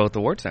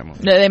award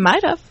ceremonies. They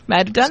might have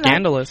done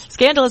Scandalous. that.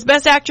 Scandalous.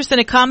 Best Actress in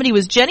a Comedy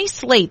was Jenny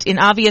Slate in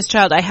Obvious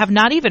Child. I have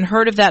not even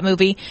heard of that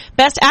movie.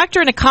 Best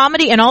Actor in a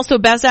Comedy and also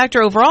Best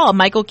Actor overall.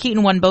 Michael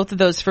Keaton won both of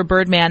those for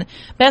Birdman.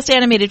 Best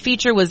Animated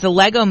Feature was the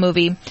Lego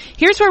Movie.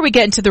 Here's where we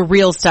get into the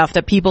real stuff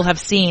that people have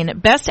seen.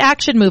 Best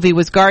Action Movie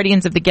was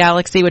Guardians of the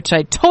Galaxy, which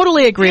I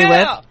totally agree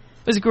with.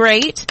 It was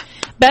great.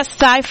 Best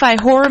Sci-Fi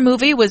Horror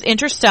Movie was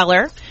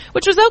Interstellar,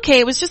 which was okay.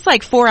 It was just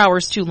like 4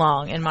 hours too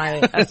long in my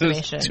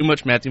estimation. Too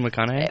much Matthew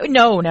McConaughey?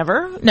 No,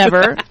 never.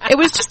 It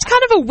was just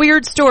kind of a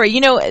weird story.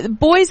 You know,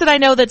 boys that I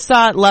know that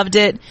saw it loved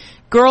it.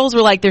 Girls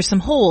were like, there's some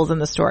holes in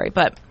the story,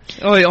 but...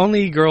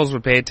 only girls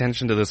would pay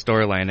attention to the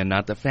storyline and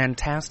not the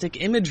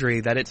fantastic imagery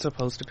that it's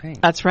supposed to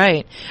paint. That's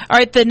right. All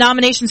right, the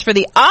nominations for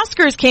the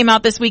Oscars came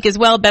out this week as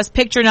well. Best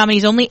Picture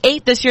nominees, only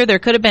 8 this year. There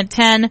could have been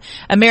 10.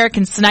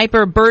 American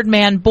Sniper,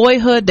 Birdman,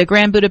 Boyhood, The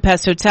Grand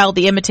Budapest Hotel,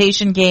 The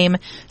Imitation Game,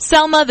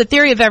 Selma, The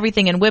Theory of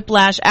Everything, and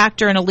Whiplash.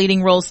 Actor in a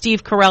leading role,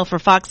 Steve Carell for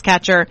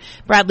Foxcatcher,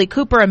 Bradley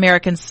Cooper,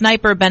 American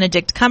Sniper,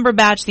 Benedict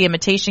Cumberbatch, The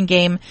Imitation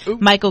Game,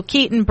 Michael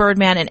Keaton,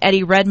 Birdman, and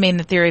Eddie Redmayne,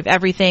 The Theory of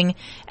Everything.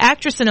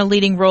 Actress in a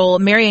leading role,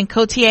 Mary Marion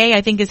Cotillard,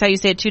 I think is how you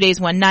say it, 2 Days,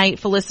 One Night.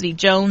 Felicity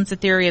Jones, The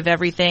Theory of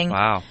Everything.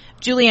 Wow.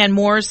 Julianne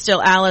Moore, Still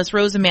Alice.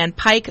 Rosamund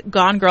Pike,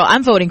 Gone Girl.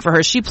 I'm voting for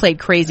her. She played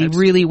crazy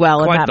really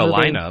well in that movie.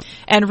 Quite the lineup.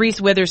 And Reese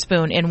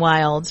Witherspoon in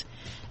Wild.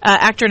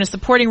 Actor in a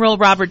supporting role,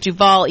 Robert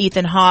Duvall,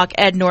 Ethan Hawke,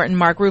 Ed Norton,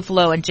 Mark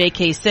Ruffalo, and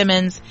J.K.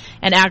 Simmons.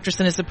 And actress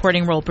in a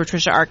supporting role,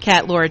 Patricia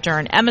Arquette, Laura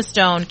Dern, Emma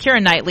Stone, Keira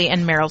Knightley,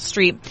 and Meryl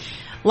Streep.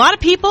 A lot of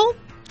people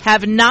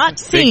have not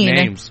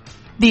seen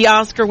the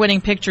Oscar-winning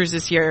pictures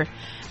this year.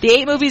 The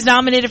 8 movies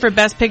nominated for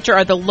Best Picture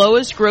are the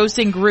lowest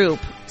grossing group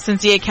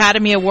since the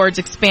Academy Awards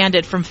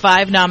expanded from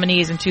 5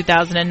 nominees in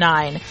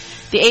 2009.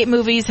 The 8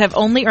 movies have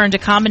only earned a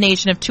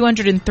combination of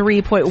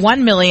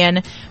 $203.1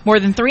 million, more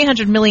than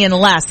 $300 million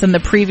less than the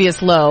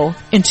previous low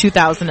in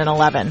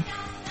 2011.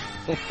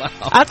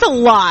 Wow. That's a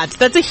lot.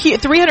 That's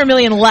 $300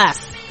 million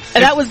less.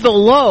 And that was the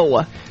low.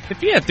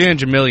 If you had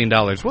 $300 million,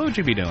 what would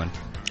you be doing?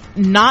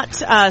 Not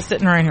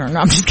sitting right here. No,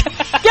 I'm just kidding.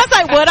 Yes,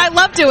 I would. I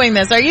love doing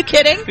this. Are you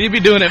kidding? You'd be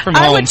doing it from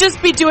home. I would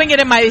just be doing it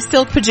in my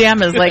silk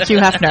pajamas like Hugh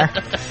Hefner.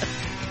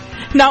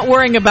 Not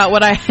worrying about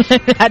what I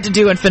had to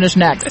do and finish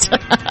next.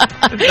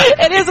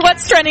 It is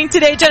What's Trending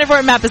Today.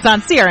 Jennifer Mappis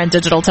on CRN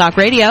Digital Talk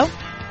Radio.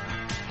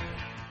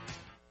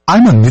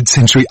 I'm a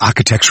mid-century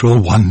architectural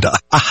wonder,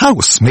 a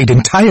house made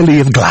entirely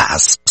of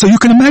glass. So you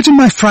can imagine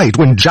my fright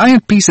when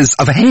giant pieces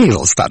of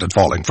hail started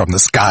falling from the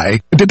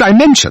sky. Did I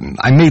mention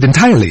I'm made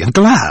entirely of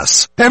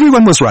glass?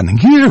 Everyone was running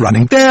here,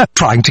 running there,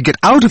 trying to get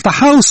out of the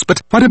house, but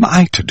what am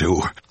I to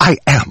do? I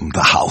am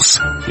the house.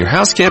 Your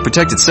house can't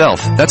protect itself.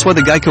 That's why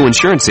the Geico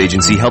Insurance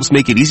Agency helps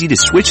make it easy to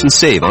switch and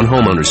save on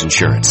homeowners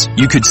insurance.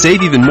 You could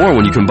save even more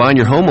when you combine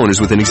your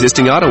homeowners with an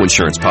existing auto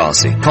insurance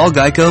policy. Call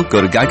Geico,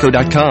 go to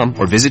geico.com,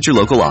 or visit your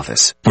local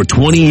office. For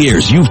 20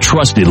 years, you've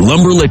trusted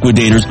Lumber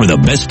Liquidators for the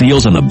best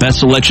deals on the best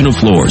selection of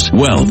floors.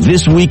 Well,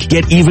 this week,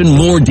 get even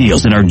more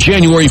deals in our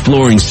January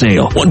flooring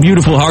sale. One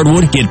beautiful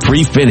hardwood, get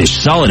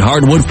pre-finished solid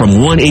hardwood from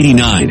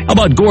 $189. How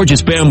about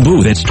gorgeous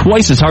bamboo that's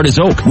twice as hard as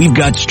oak? We've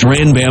got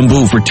strand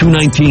bamboo for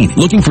 $219.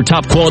 Looking for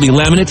top quality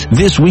laminates?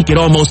 This week, get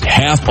almost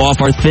half off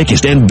our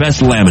thickest and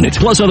best laminate,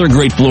 plus other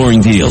great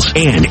flooring deals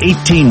and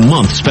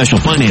 18-month special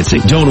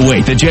financing. Don't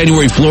wait. The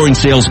January flooring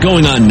sale's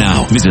going on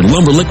now. Visit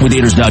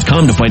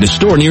lumberliquidators.com to find a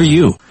store near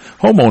you.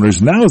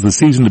 Homeowners, now is the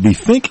season to be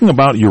thinking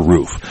about your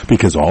roof,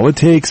 because all it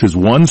takes is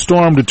one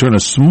storm to turn a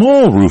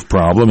small roof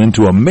problem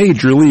into a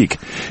major leak.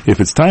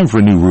 If it's time for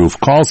a new roof,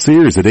 call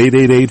Sears at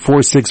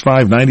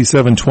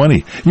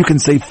 888-465-9720. You can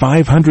save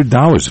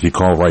 $500 if you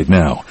call right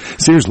now.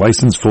 Sears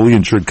licensed, fully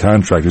insured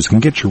contractors can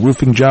get your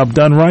roofing job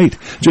done right.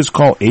 Just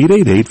call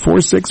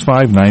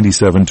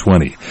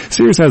 888-465-9720.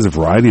 Sears has a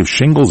variety of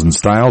shingles and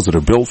styles that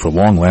are built for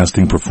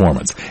long-lasting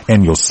performance,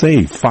 and you'll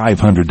save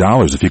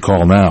 $500 if you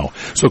call now.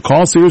 So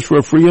call Sears for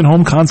a free in-home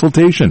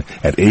consultation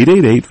at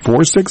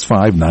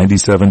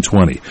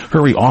 888-465-9720.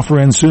 Hurry, offer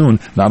ends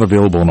soon. Not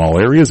available in all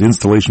areas.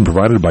 Installation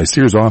provided by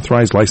Sears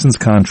authorized licensed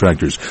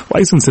contractors.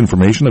 License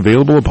information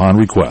available upon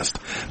request.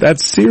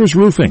 That's Sears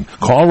Roofing.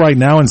 Call right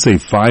now and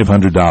save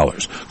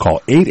 $500. Call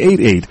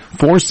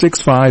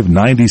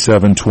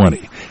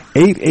 888-465-9720.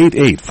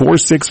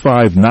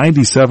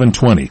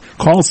 888-465-9720.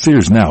 Call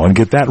Sears now and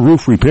get that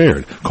roof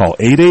repaired. Call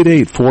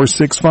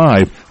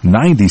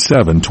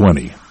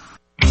 888-465-9720.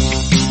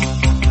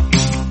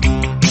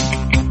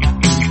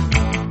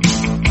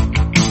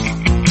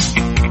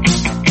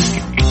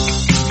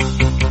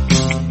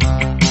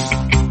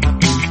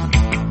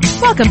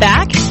 Welcome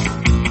back.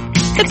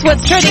 It's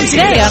What's Trending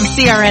Today on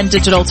CRN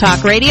Digital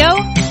Talk Radio.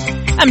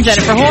 I'm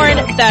Jennifer Horn.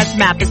 That's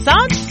Matt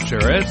Bassant.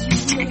 Sure is.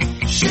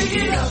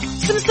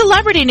 Some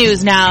celebrity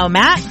news now,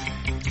 Matt.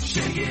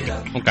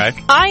 Okay.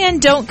 Ian,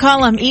 don't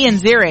call him Ian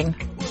Ziering.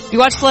 You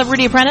watch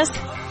Celebrity Apprentice?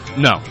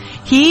 No.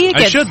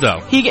 I should, though.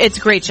 It's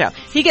a great show.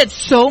 He gets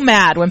so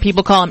mad when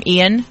people call him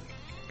Ian.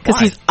 Because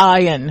he's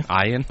Ian.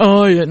 Ian?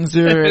 Ian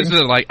Ziering. Is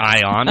it like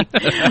Ion?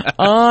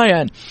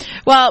 Ian.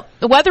 Well,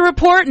 the weather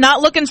report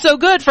not looking so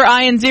good for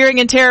Ian Ziering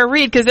and Tara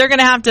Reid because they're going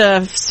to have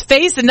to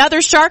face another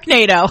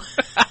Sharknado.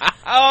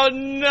 Oh,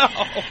 no.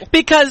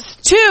 Because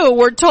 2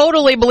 were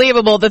totally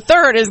believable. The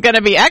 3rd is going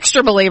to be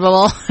extra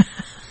believable.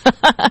 Wait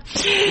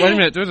a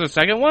minute. There's a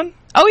second one?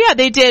 Oh, yeah.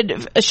 They did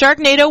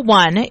Sharknado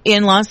 1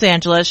 in Los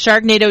Angeles,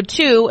 Sharknado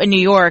 2 in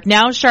New York,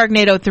 now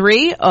Sharknado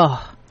 3.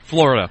 Oh.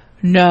 Florida.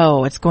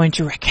 No, it's going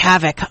to wreak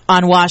havoc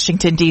on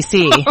Washington,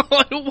 D.C.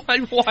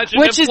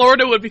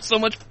 Florida would be so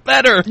much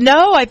better.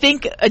 No, I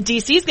think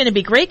D.C. is going to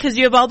be great because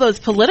you have all those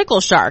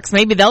political sharks.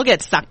 Maybe they'll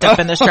get sucked up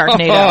in the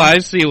Sharknado. Oh, I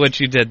see what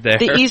you did there.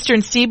 The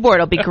Eastern Seaboard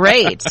will be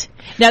great.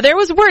 Now, there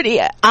was word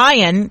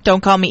Ian,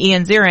 don't call me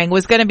Ian Ziering,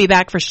 was going to be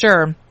back for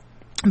sure.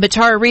 But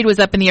Tara Reid was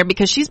up in the air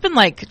because she's been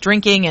like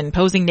drinking and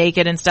posing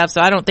naked and stuff.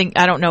 So I don't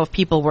know if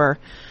people were,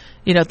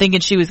 thinking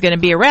she was going to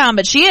be around,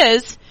 but she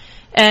is.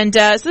 And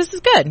so this is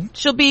good.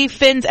 She'll be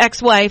Finn's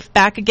ex-wife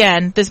back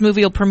again. This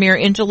movie will premiere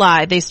in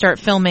July. They start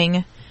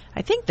filming,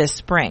 I think, this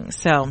spring.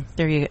 So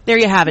there you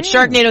have it.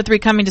 Sharknado 3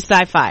 coming to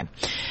Sci-Fi.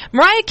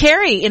 Mariah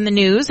Carey in the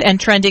news and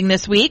trending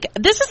this week.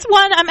 This is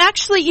one I'm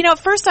actually, at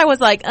first I was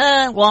like,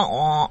 wah,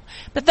 wah.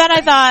 But then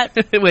I thought...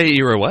 Wait,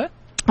 you were what?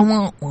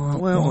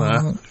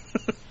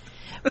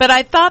 But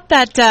I thought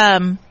that,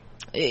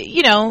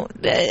 you know,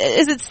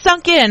 as it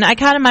sunk in, I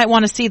kind of might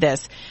want to see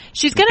this.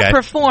 She's going to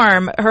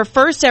perform her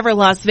first ever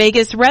Las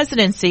Vegas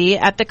residency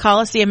at the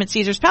Coliseum at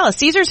Caesars Palace.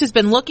 Caesars has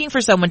been looking for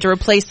someone to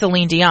replace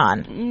Celine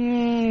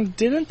Dion.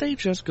 Didn't they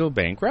just go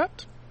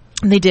bankrupt?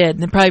 They did,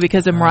 probably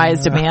because of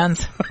Mariah's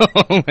demands.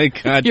 Oh my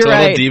God, You're total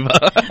right. diva.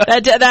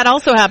 That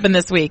also happened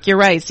this week. You're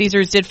right.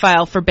 Caesars did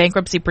file for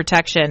bankruptcy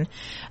protection.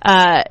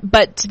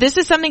 But this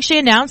is something she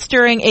announced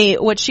during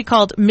what she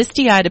called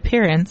misty-eyed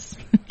appearance.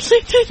 I'm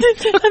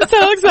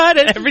so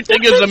excited.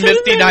 Everything is a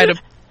misty-eyed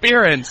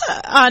appearance.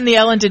 On the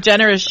Ellen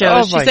DeGeneres show.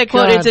 Oh She my said,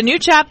 quote, God. "It's a new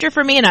chapter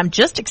for me and I'm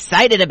just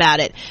excited about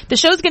it." The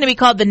show's going to be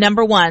called The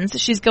Number Ones.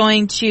 She's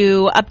going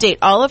to update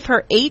all of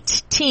her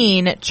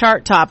 18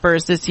 chart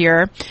toppers this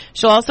year.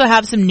 She'll also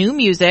have some new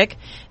music.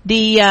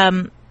 The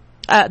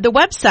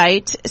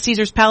website,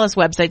 Caesars Palace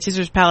website,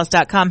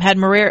 CaesarsPalace.com, had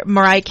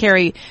Mariah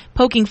Carey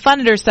poking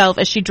fun at herself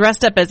as she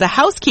dressed up as a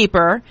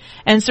housekeeper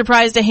and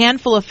surprised a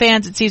handful of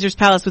fans at Caesars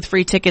Palace with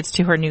free tickets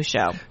to her new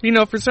show. You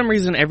know, for some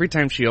reason, every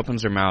time she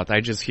opens her mouth,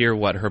 I just hear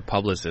what her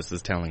publicist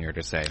is telling her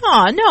to say.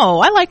 Aw, no,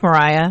 I like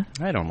Mariah.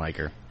 I don't like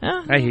her.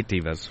 Uh-huh. I hate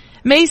divas.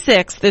 May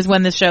 6th is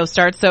when the show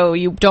starts, so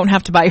you don't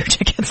have to buy your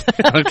tickets.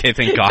 Okay,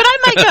 thank God. But I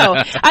might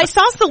go. I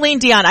saw Celine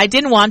Dion. I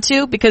didn't want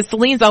to because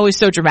Celine's always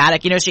so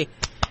dramatic. You know, she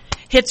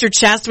hits her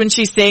chest when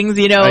she sings,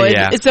 you know.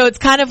 Yeah. So it's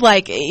kind of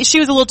like, she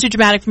was a little too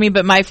dramatic for me,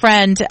 but my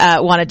friend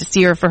wanted to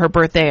see her for her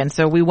birthday, and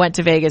so we went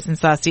to Vegas and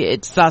saw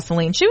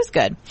Celine. She was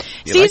good.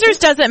 You Caesars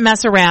doesn't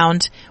mess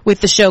around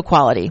with the show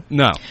quality.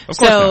 No, of course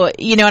So,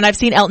 not. you know, and I've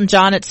seen Elton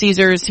John at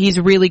Caesars. He's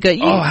really good.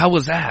 Oh, how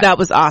was that? That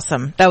was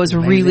awesome. That was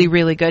Amazing. really,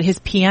 really good. His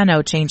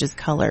piano changes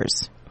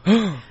colors.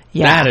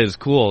 Yeah. That is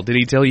cool. Did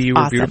he tell you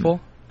were Awesome.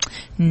 beautiful?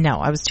 No,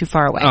 I was too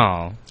far away.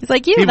 Oh. He's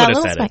like, you, He that would've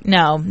little said spike. it.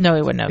 No,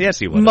 he wouldn't have. Yes,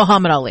 he would've.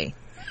 Muhammad Ali.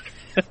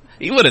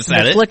 He would have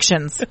said it.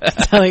 Afflictions. So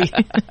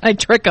I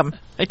trick him.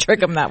 I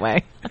trick him that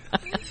way.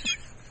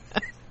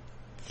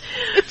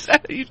 Is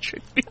that how you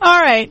trick me? All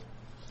right.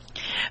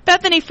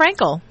 Bethany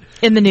Frankel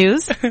in the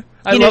news.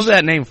 I love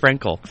that name,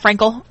 Frankel.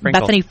 Frankel.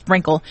 Bethany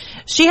Frankel.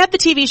 She had the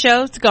TV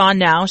show. It's gone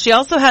now. She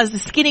also has the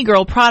Skinny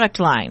Girl product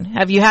line.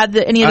 Have you had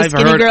any of the I've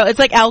Skinny heard- Girl? It's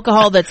like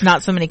alcohol that's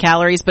not so many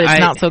calories, but it's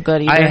not so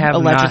good either, I have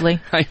allegedly.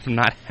 I have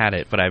not had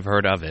it, but I've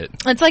heard of it.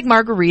 It's like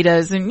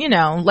margaritas and, you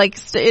know, like,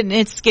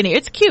 it's skinny.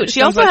 It's cute. She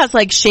sounds also like- has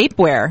like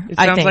shapewear, It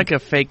I sounds think. like a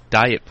fake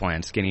diet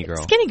plan, Skinny Girl.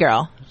 Skinny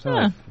Girl. Sounds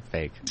Huh. like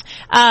fake.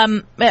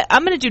 I'm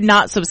going to do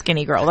not so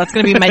skinny girl. That's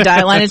going to be my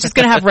diet line. It's just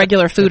going to have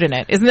regular food in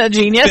it. Isn't that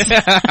genius?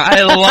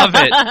 I love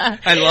it.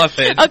 I love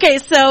it. Okay,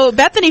 so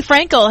Bethany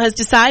Frankel has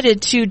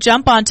decided to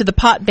jump onto the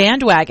pot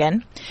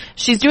bandwagon.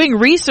 She's doing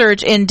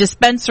research in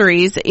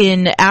dispensaries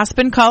in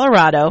Aspen,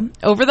 Colorado.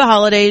 Over the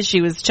holidays, she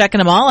was checking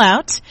them all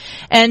out.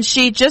 And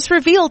she just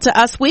revealed to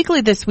Us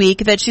Weekly this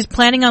week that she's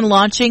planning on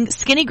launching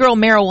Skinny Girl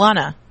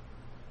Marijuana.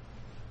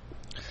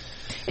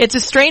 It's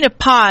a strain of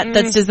pot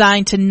that's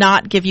designed to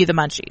not give you the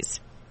munchies.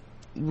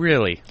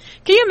 Really?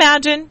 Can you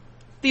imagine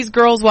these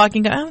girls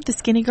walking, the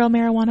Skinny Girl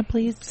Marijuana,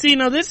 please? See,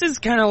 no, this is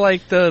kind of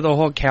like the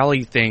whole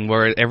Cali thing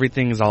where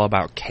everything is all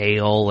about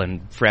kale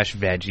and fresh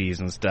veggies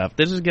and stuff.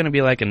 This is going to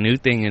be like a new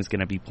thing and it's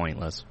going to be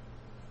pointless.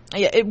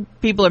 Yeah,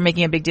 people are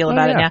making a big deal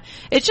about it now.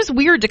 It's just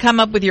weird to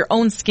come up with your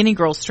own Skinny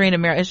Girl strain of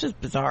marijuana. It's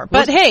just bizarre.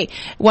 But hey,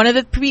 one of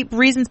the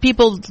reasons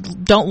people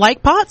don't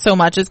like pot so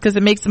much is because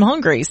it makes them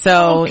hungry.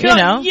 So, you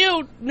know.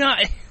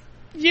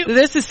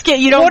 This is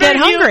you don't get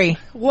hungry.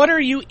 What are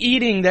you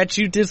eating that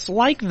you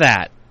dislike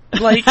that?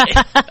 Like,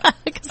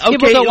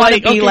 people don't want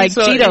to be like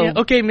Cheeto.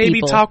 Okay, maybe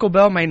people. Taco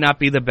Bell might not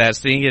be the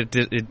best thing.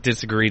 It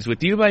disagrees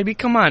with you, but I mean,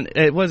 come on.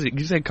 Was it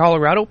you said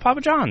Colorado?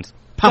 Papa John's.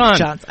 Papa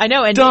John's. I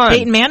know, and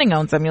Peyton Manning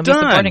owns them. You'll be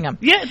supporting them.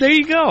 Yeah, there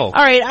you go. All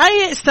right,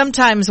 I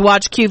sometimes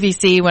watch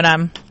QVC when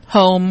I'm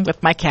home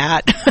with my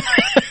cat.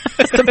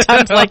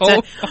 Sometimes like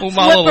to flip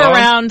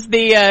around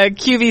the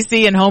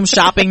QVC and Home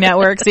Shopping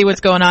Network, see what's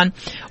going on.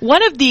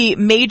 One of the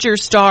major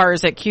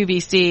stars at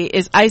QVC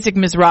is Isaac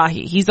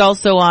Mizrahi. He's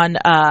also on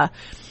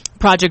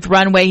Project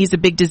Runway. He's a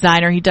big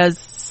designer. He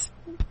does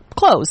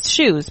clothes,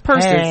 shoes,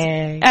 purses,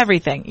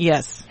 everything.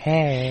 Yes.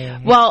 Hey.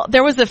 Well,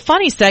 there was a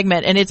funny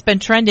segment, and it's been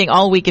trending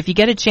all week. If you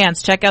get a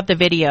chance, check out the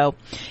video.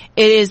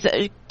 It is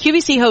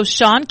QVC host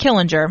Sean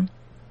Killinger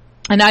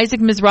and Isaac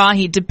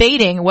Mizrahi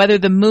debating whether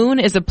the moon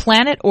is a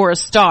planet or a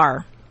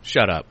star.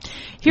 Shut up.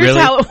 Here's Really?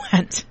 how it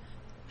went.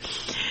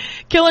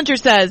 Killinger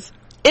says,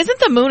 "Isn't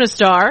the moon a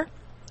star?"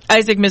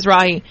 Isaac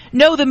Mizrahi,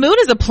 "No, the moon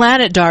is a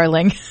planet,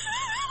 darling."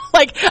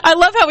 Like, I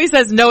love how he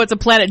says, "No, it's a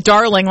planet,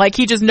 darling." Like,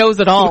 he just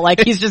knows it all.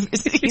 Like, he's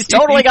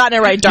totally gotten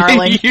it right,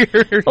 darling. A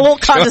little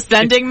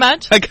condescending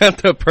much. I got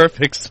the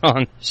perfect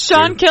song.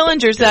 Sean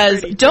Killinger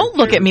says, "Don't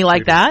look at me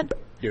like that.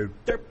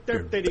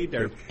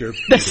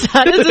 The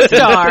sun is a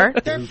star."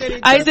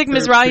 Isaac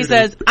Mizrahi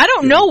says, "I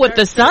don't know what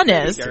the sun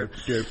is."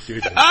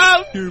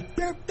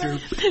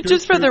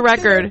 Just for the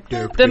record,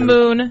 the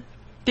moon,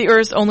 the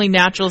Earth's only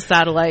natural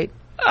satellite,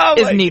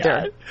 is neither.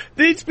 God.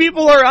 These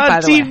people are By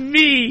on the way.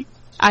 TV.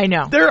 I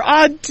know. They're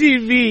on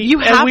TV. You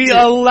have and we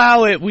to.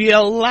 allow it. We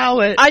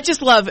allow it. I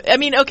just love, I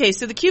mean, okay,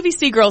 so the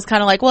QVC girl's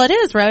kind of like, well, it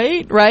is,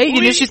 right? Right?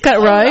 You know, she's kind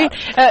of right.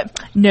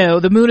 No,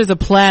 the moon is a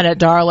planet,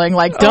 darling.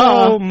 Like,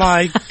 duh. Oh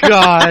my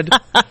God.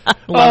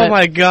 Oh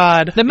my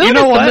God. The moon you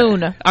know is what? the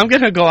moon. I'm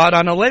going to go out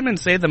on a limb and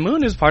say the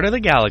moon is part of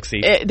the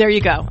galaxy. There you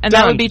go. And Done.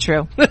 that would be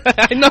true.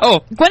 I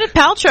know. Gwyneth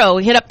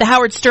Paltrow hit up the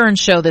Howard Stern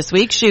show this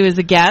week. She was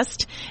a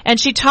guest, and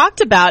she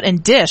talked about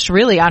and dished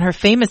really on her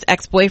famous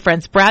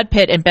ex-boyfriends, Brad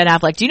Pitt and Ben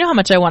Affleck. Do you know how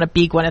much I want to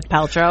be Gwyneth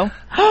Paltrow?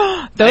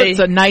 That's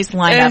a nice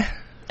lineup.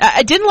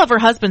 I didn't love her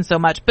husband so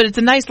much, but it's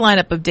a nice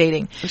lineup of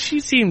dating. She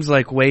seems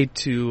like way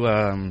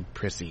too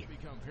prissy.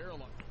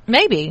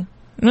 Maybe.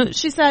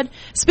 She said,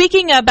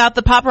 speaking about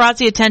the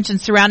paparazzi attention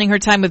surrounding her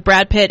time with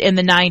Brad Pitt in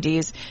the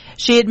 90s,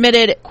 she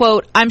admitted,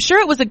 quote, I'm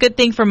sure it was a good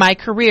thing for my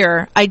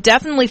career. I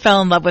definitely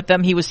fell in love with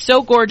him. He was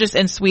so gorgeous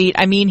and sweet.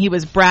 I mean, he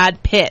was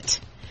Brad Pitt.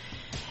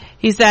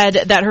 He said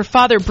that her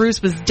father,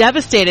 Bruce, was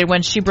devastated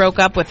when she broke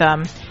up with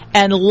him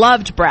and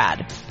loved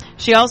Brad.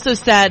 She also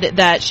said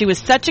that she was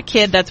such a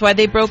kid, that's why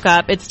they broke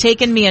up. It's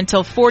taken me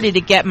until 40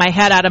 to get my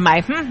head out of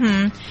my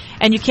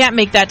and you can't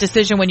make that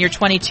decision when you're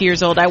 22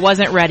 years old. I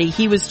wasn't ready.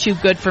 He was too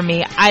good for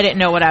me. I didn't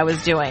know what I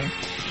was doing.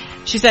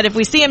 She said, if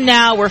we see him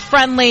now, we're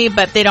friendly,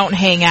 but they don't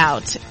hang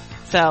out.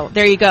 So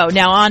there you go.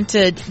 Now on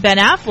to Ben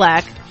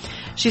Affleck.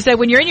 She said,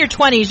 when you're in your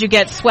 20s, you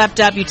get swept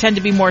up. You tend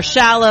to be more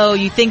shallow.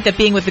 You think that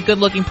being with a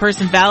good-looking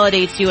person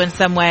validates you in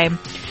some way.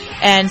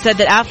 And said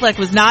that Affleck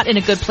was not in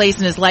a good place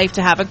in his life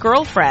to have a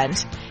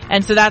girlfriend.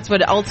 And so that's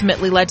what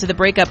ultimately led to the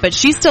breakup. But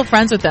she's still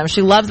friends with him.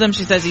 She loves him.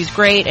 She says he's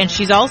great. And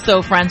she's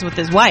also friends with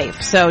his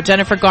wife. So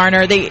Jennifer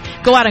Garner, they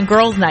go out on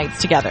girls' nights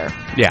together.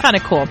 Yeah. Kind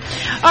of cool.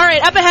 All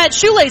right, up ahead,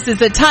 shoelaces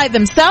that tie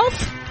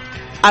themselves.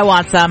 I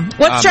want some.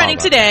 What's trending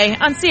today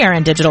on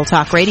CRN Digital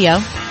Talk Radio?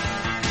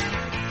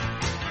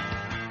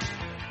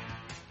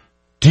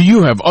 Do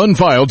you have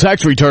unfiled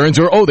tax returns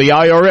or owe the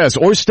IRS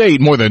or state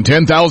more than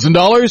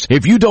 $10,000?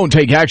 If you don't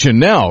take action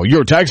now,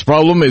 your tax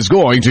problem is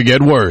going to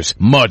get worse.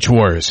 Much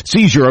worse.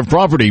 Seizure of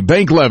property,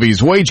 bank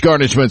levies, wage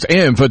garnishments,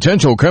 and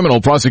potential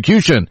criminal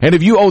prosecution. And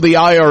if you owe the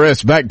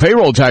IRS back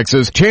payroll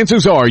taxes,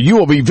 chances are you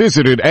will be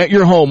visited at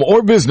your home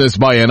or business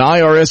by an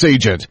IRS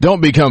agent.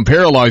 Don't become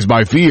paralyzed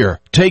by fear.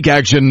 Take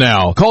action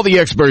now. Call the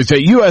experts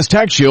at U.S.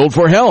 Tax Shield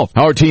for help.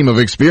 Our team of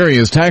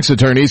experienced tax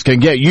attorneys can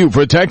get you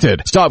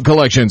protected, stop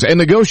collections, and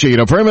negotiate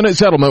a permanent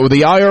settlement with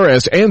the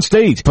IRS and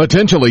state,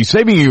 potentially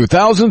saving you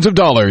thousands of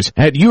dollars.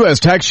 At U.S.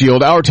 Tax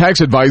Shield, our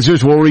tax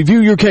advisors will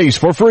review your case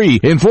for free,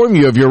 inform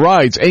you of your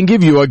rights, and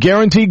give you a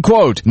guaranteed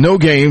quote. No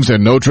games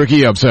and no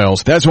tricky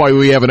upsells. That's why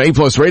we have an A+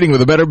 rating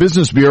with the Better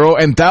Business Bureau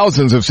and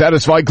thousands of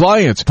satisfied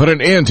clients. Put an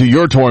end to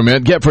your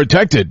torment. Get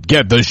protected.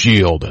 Get the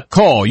Shield.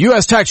 Call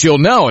U.S. Tax Shield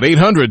now at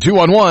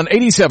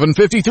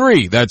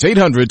 800-211-8753. That's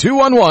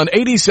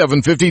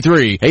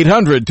 800-211-8753.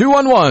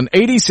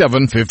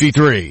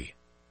 800-211-8753.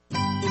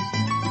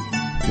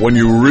 When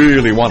you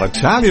really want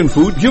Italian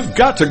food, you've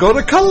got to go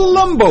to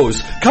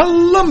Columbo's.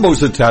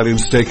 Columbo's Italian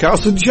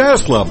Steakhouse and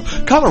Jazz Club,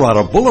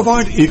 Colorado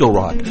Boulevard, Eagle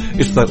Rock.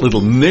 It's that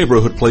little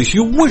neighborhood place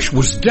you wish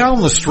was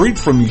down the street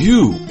from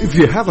you. If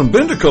you haven't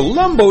been to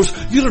Columbo's,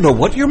 you don't know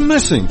what you're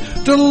missing.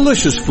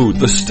 Delicious food.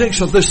 The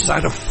steaks on this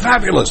side are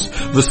fabulous.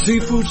 The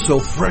seafood so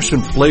fresh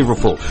and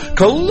flavorful.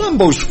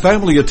 Columbo's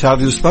family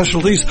Italian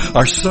specialties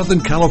are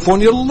Southern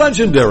California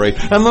legendary,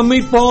 and the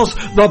meatballs,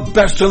 the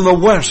best in the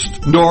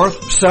West,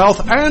 North,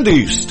 South, and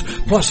East.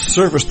 Plus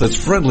service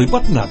that's friendly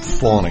but not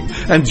fawning.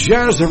 And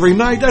jazz every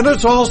night, and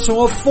it's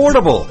also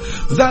affordable.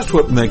 That's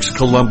what makes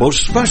Columbo's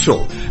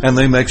special. And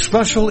they make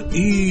special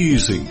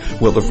easy,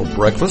 whether for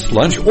breakfast,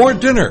 lunch, or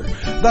dinner.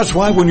 That's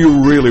why when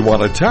you really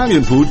want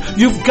Italian food,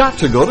 you've got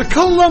to go to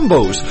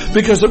Columbo's.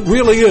 Because it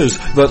really is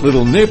that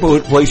little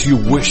neighborhood place you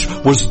wish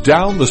was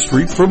down the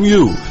street from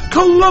you.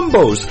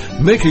 Columbo's,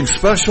 making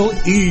special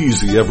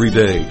easy every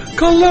day.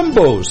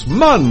 Columbo's,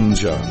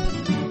 mangia.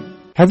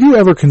 Have you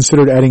ever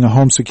considered adding a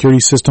home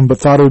security system but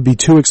thought it would be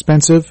too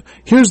expensive?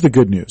 Here's the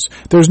good news.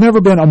 There's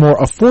never been a more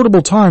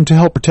affordable time to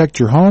help protect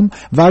your home,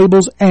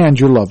 valuables, and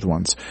your loved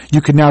ones.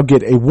 You can now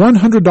get a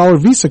 $100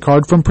 Visa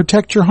card from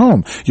Protect Your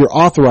Home, your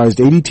authorized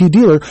ADT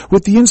dealer,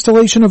 with the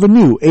installation of a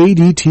new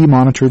ADT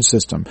monitored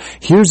system.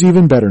 Here's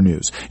even better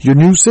news. Your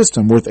new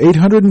system, worth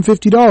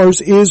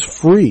 $850, is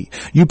free.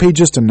 You pay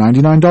just a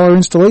 $99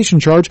 installation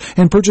charge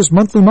and purchase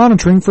monthly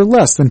monitoring for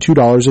less than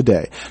 $2 a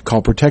day.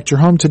 Call Protect Your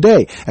Home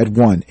today at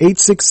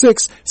 1-866-669-8954.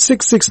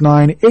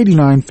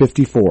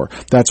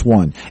 That's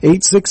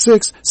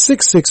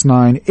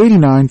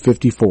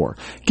 1-866-669-8954.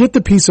 Get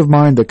the peace of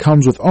mind that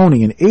comes with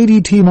owning an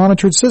ADT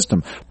monitored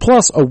system,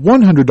 plus a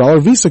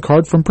 $100 Visa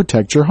card from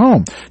Protect Your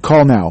Home.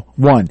 Call now,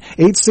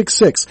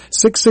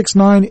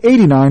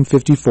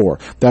 1-866-669-8954.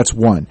 That's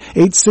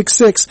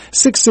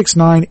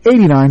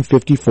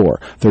 1-866-669-8954.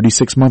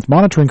 36-month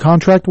monitoring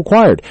contract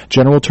required.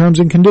 General terms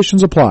and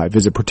conditions apply.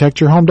 Visit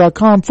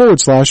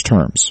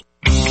protectyourhome.com/terms.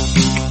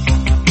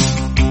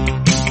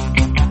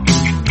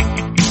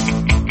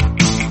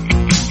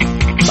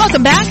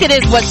 Welcome back. It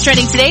is What's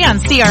Trending Today on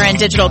CRN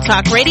Digital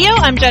Talk Radio.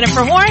 I'm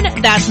Jennifer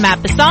Horn. That's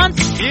Matt Besant.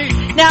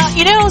 Now,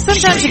 you know,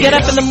 sometimes you get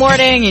up in the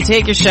morning, you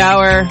take your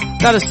shower,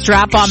 got to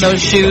strap on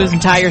those shoes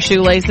and tie your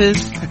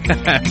shoelaces.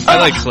 I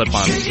like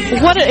slip-ons.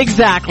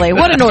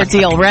 What an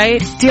ordeal, right?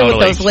 Deal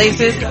Totally. with those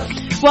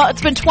laces. Well,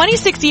 it's been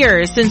 26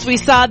 years since we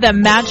saw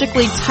them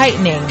magically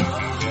tightening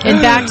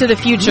in Back to the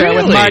Future with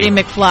Really? Marty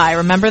McFly.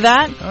 Remember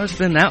that? Oh, it's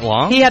been that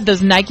long? He had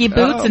those Nike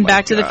boots Oh, in my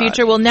Back to the God.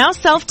 Future. Well, now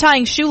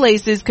self-tying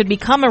shoelaces could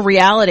become a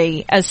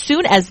reality as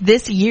soon as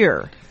this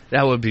year.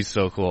 That would be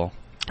so cool.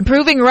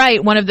 Proving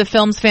right one of the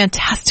film's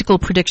fantastical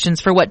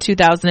predictions for what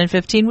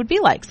 2015 would be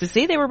like. So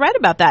see, they were right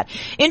about that.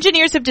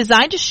 Engineers have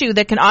designed a shoe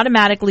that can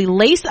automatically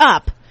lace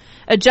up,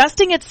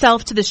 adjusting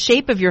itself to the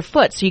shape of your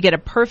foot so you get a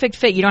perfect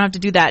fit. You don't have to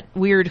do that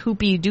weird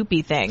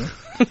hoopy-doopy thing.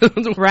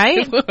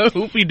 Right?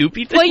 Hoopy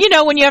doopy thing? Well, you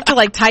know, when you have to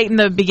like tighten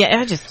the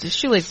the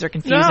shoelaces are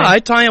confusing. No, I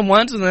tie them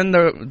once and then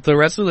the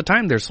rest of the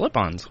time they're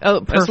slip-ons.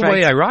 Oh, perfect. That's the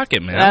way I rock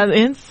it, man.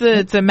 It's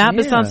a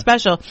Mappasan Yeah.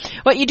 special.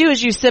 What you do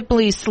is you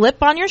simply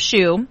slip on your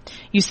shoe,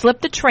 you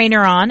slip the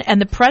trainer on, and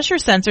the pressure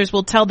sensors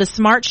will tell the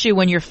smart shoe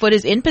when your foot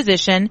is in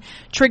position,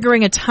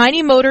 triggering a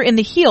tiny motor in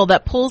the heel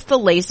that pulls the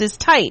laces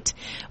tight.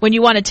 When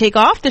you want to take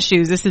off the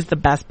shoes, this is the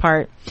best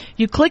part.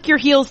 You click your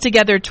heels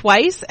together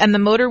twice, and the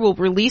motor will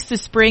release the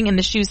spring in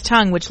the shoe's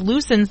tongue, which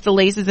loosens the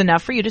laces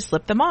enough for you to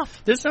slip them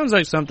off. This sounds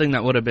like something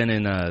that would have been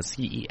in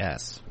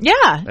CES.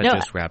 Yeah. That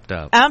just wrapped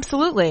up.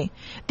 Absolutely.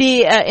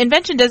 The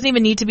invention doesn't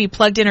even need to be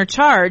plugged in or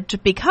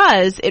charged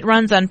because it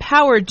runs on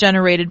power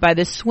generated by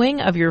the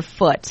swing of your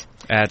foot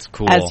That's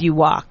cool. as you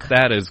walk.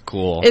 That is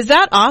cool. Is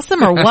that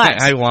awesome or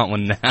what? I want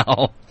one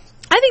now.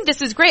 I think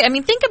this is great. I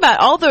mean, think about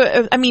all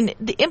the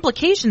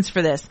implications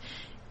for this.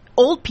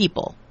 Old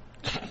people,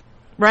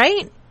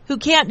 right? Who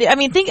can't, I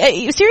mean, think,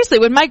 seriously,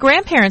 with my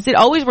grandparents, they'd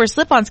always wear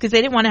slip-ons because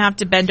they didn't want to have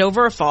to bend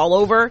over or fall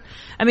over.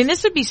 I mean,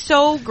 this would be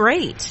so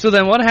great. So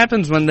then what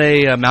happens when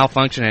they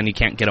malfunction and you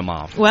can't get them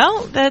off?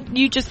 Well, that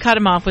you just cut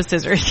them off with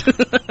scissors.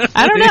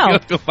 I don't know.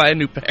 Go buy a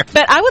new pair.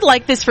 But I would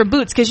like this for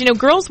boots because, you know,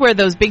 girls wear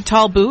those big,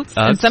 tall boots,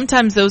 and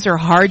sometimes those are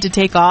hard to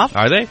take off.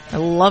 Are they? I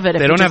love it.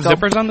 They don't have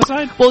zippers on the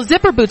side? Well,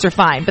 zipper boots are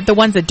fine, but the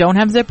ones that don't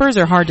have zippers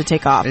are hard to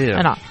take off. Ew.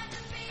 I know.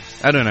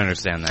 I don't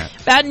understand that.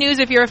 Bad news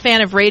if you're a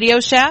fan of Radio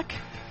Shack.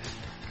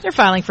 They're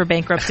filing for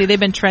bankruptcy. They've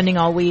been trending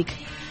all week.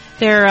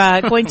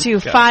 They're going to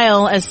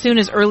file as soon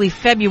as early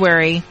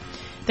February.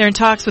 They're in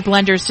talks with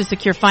lenders to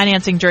secure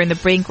financing during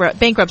the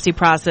bankruptcy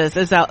process,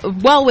 as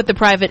well with the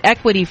private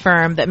equity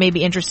firm that may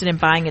be interested in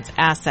buying its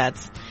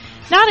assets.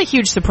 Not a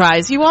huge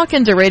surprise. You walk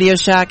into Radio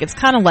Shack, it's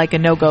kind of like a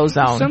no-go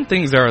zone. Some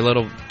things are a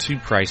little too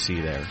pricey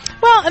there.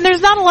 Well, and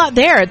there's not a lot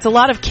there. It's a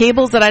lot of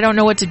cables that I don't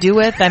know what to do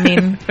with. I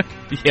mean,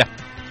 Yeah.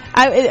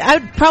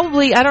 I'd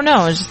probably, I don't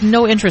know. There's just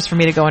no interest for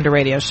me to go into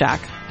Radio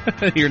Shack.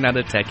 You're not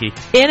a techie.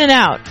 In and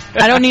out.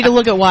 I don't need to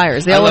look at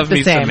wires. They all look the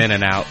me same. some in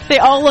and out. They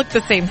all look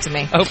the same to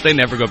me. I hope they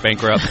never go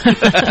bankrupt.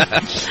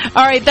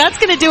 All right, that's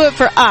going to do it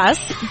for us.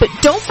 But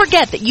don't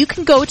forget that you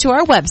can go to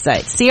our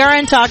website,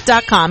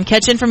 crntalk.com,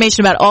 catch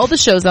information about all the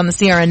shows on the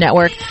CRN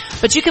network.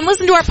 But you can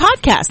listen to our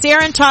podcast,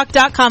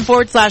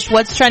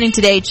 crntalk.com/what's trending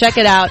today. Check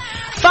it out.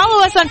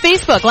 Follow us on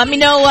Facebook. Let me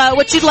know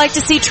what you'd like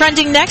to see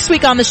trending next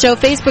week on the show,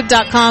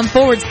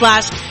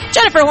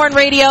 facebook.com/Jennifer Horn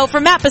Radio. For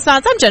Matt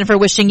Bassance, I'm Jennifer,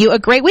 wishing you a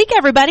great week,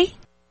 everybody.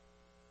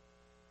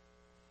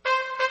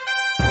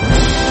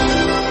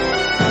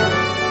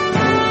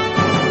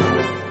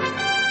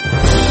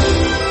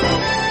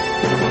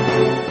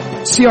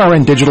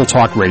 CRN Digital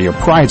Talk Radio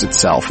prides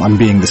itself on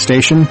being the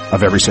station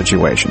of every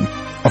situation.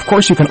 Of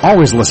course, you can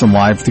always listen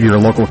live through your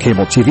local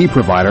cable TV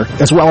provider,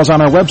 as well as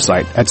on our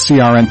website at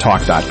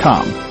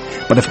crntalk.com.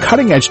 But if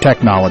cutting-edge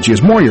technology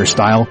is more your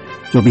style,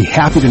 you'll be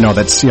happy to know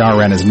that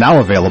CRN is now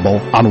available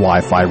on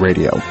Wi-Fi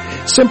radio.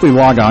 Simply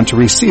log on to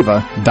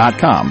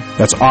Reciva.com.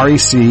 That's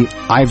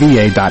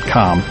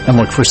RECIVA.com and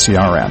look for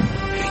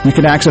CRN. You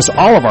can access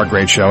all of our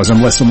great shows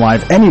and listen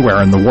live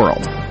anywhere in the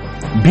world.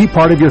 Be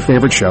part of your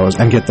favorite shows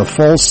and get the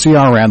full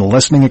CRN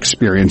listening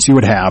experience you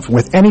would have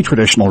with any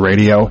traditional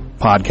radio,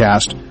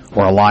 podcast,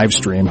 or a live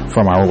stream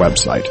from our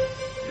website.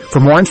 For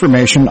more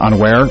information on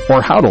where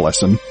or how to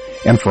listen,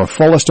 and for a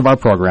full list of our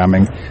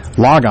programming,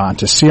 log on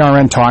to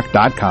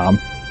crntalk.com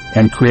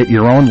and create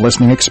your own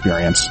listening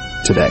experience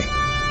today.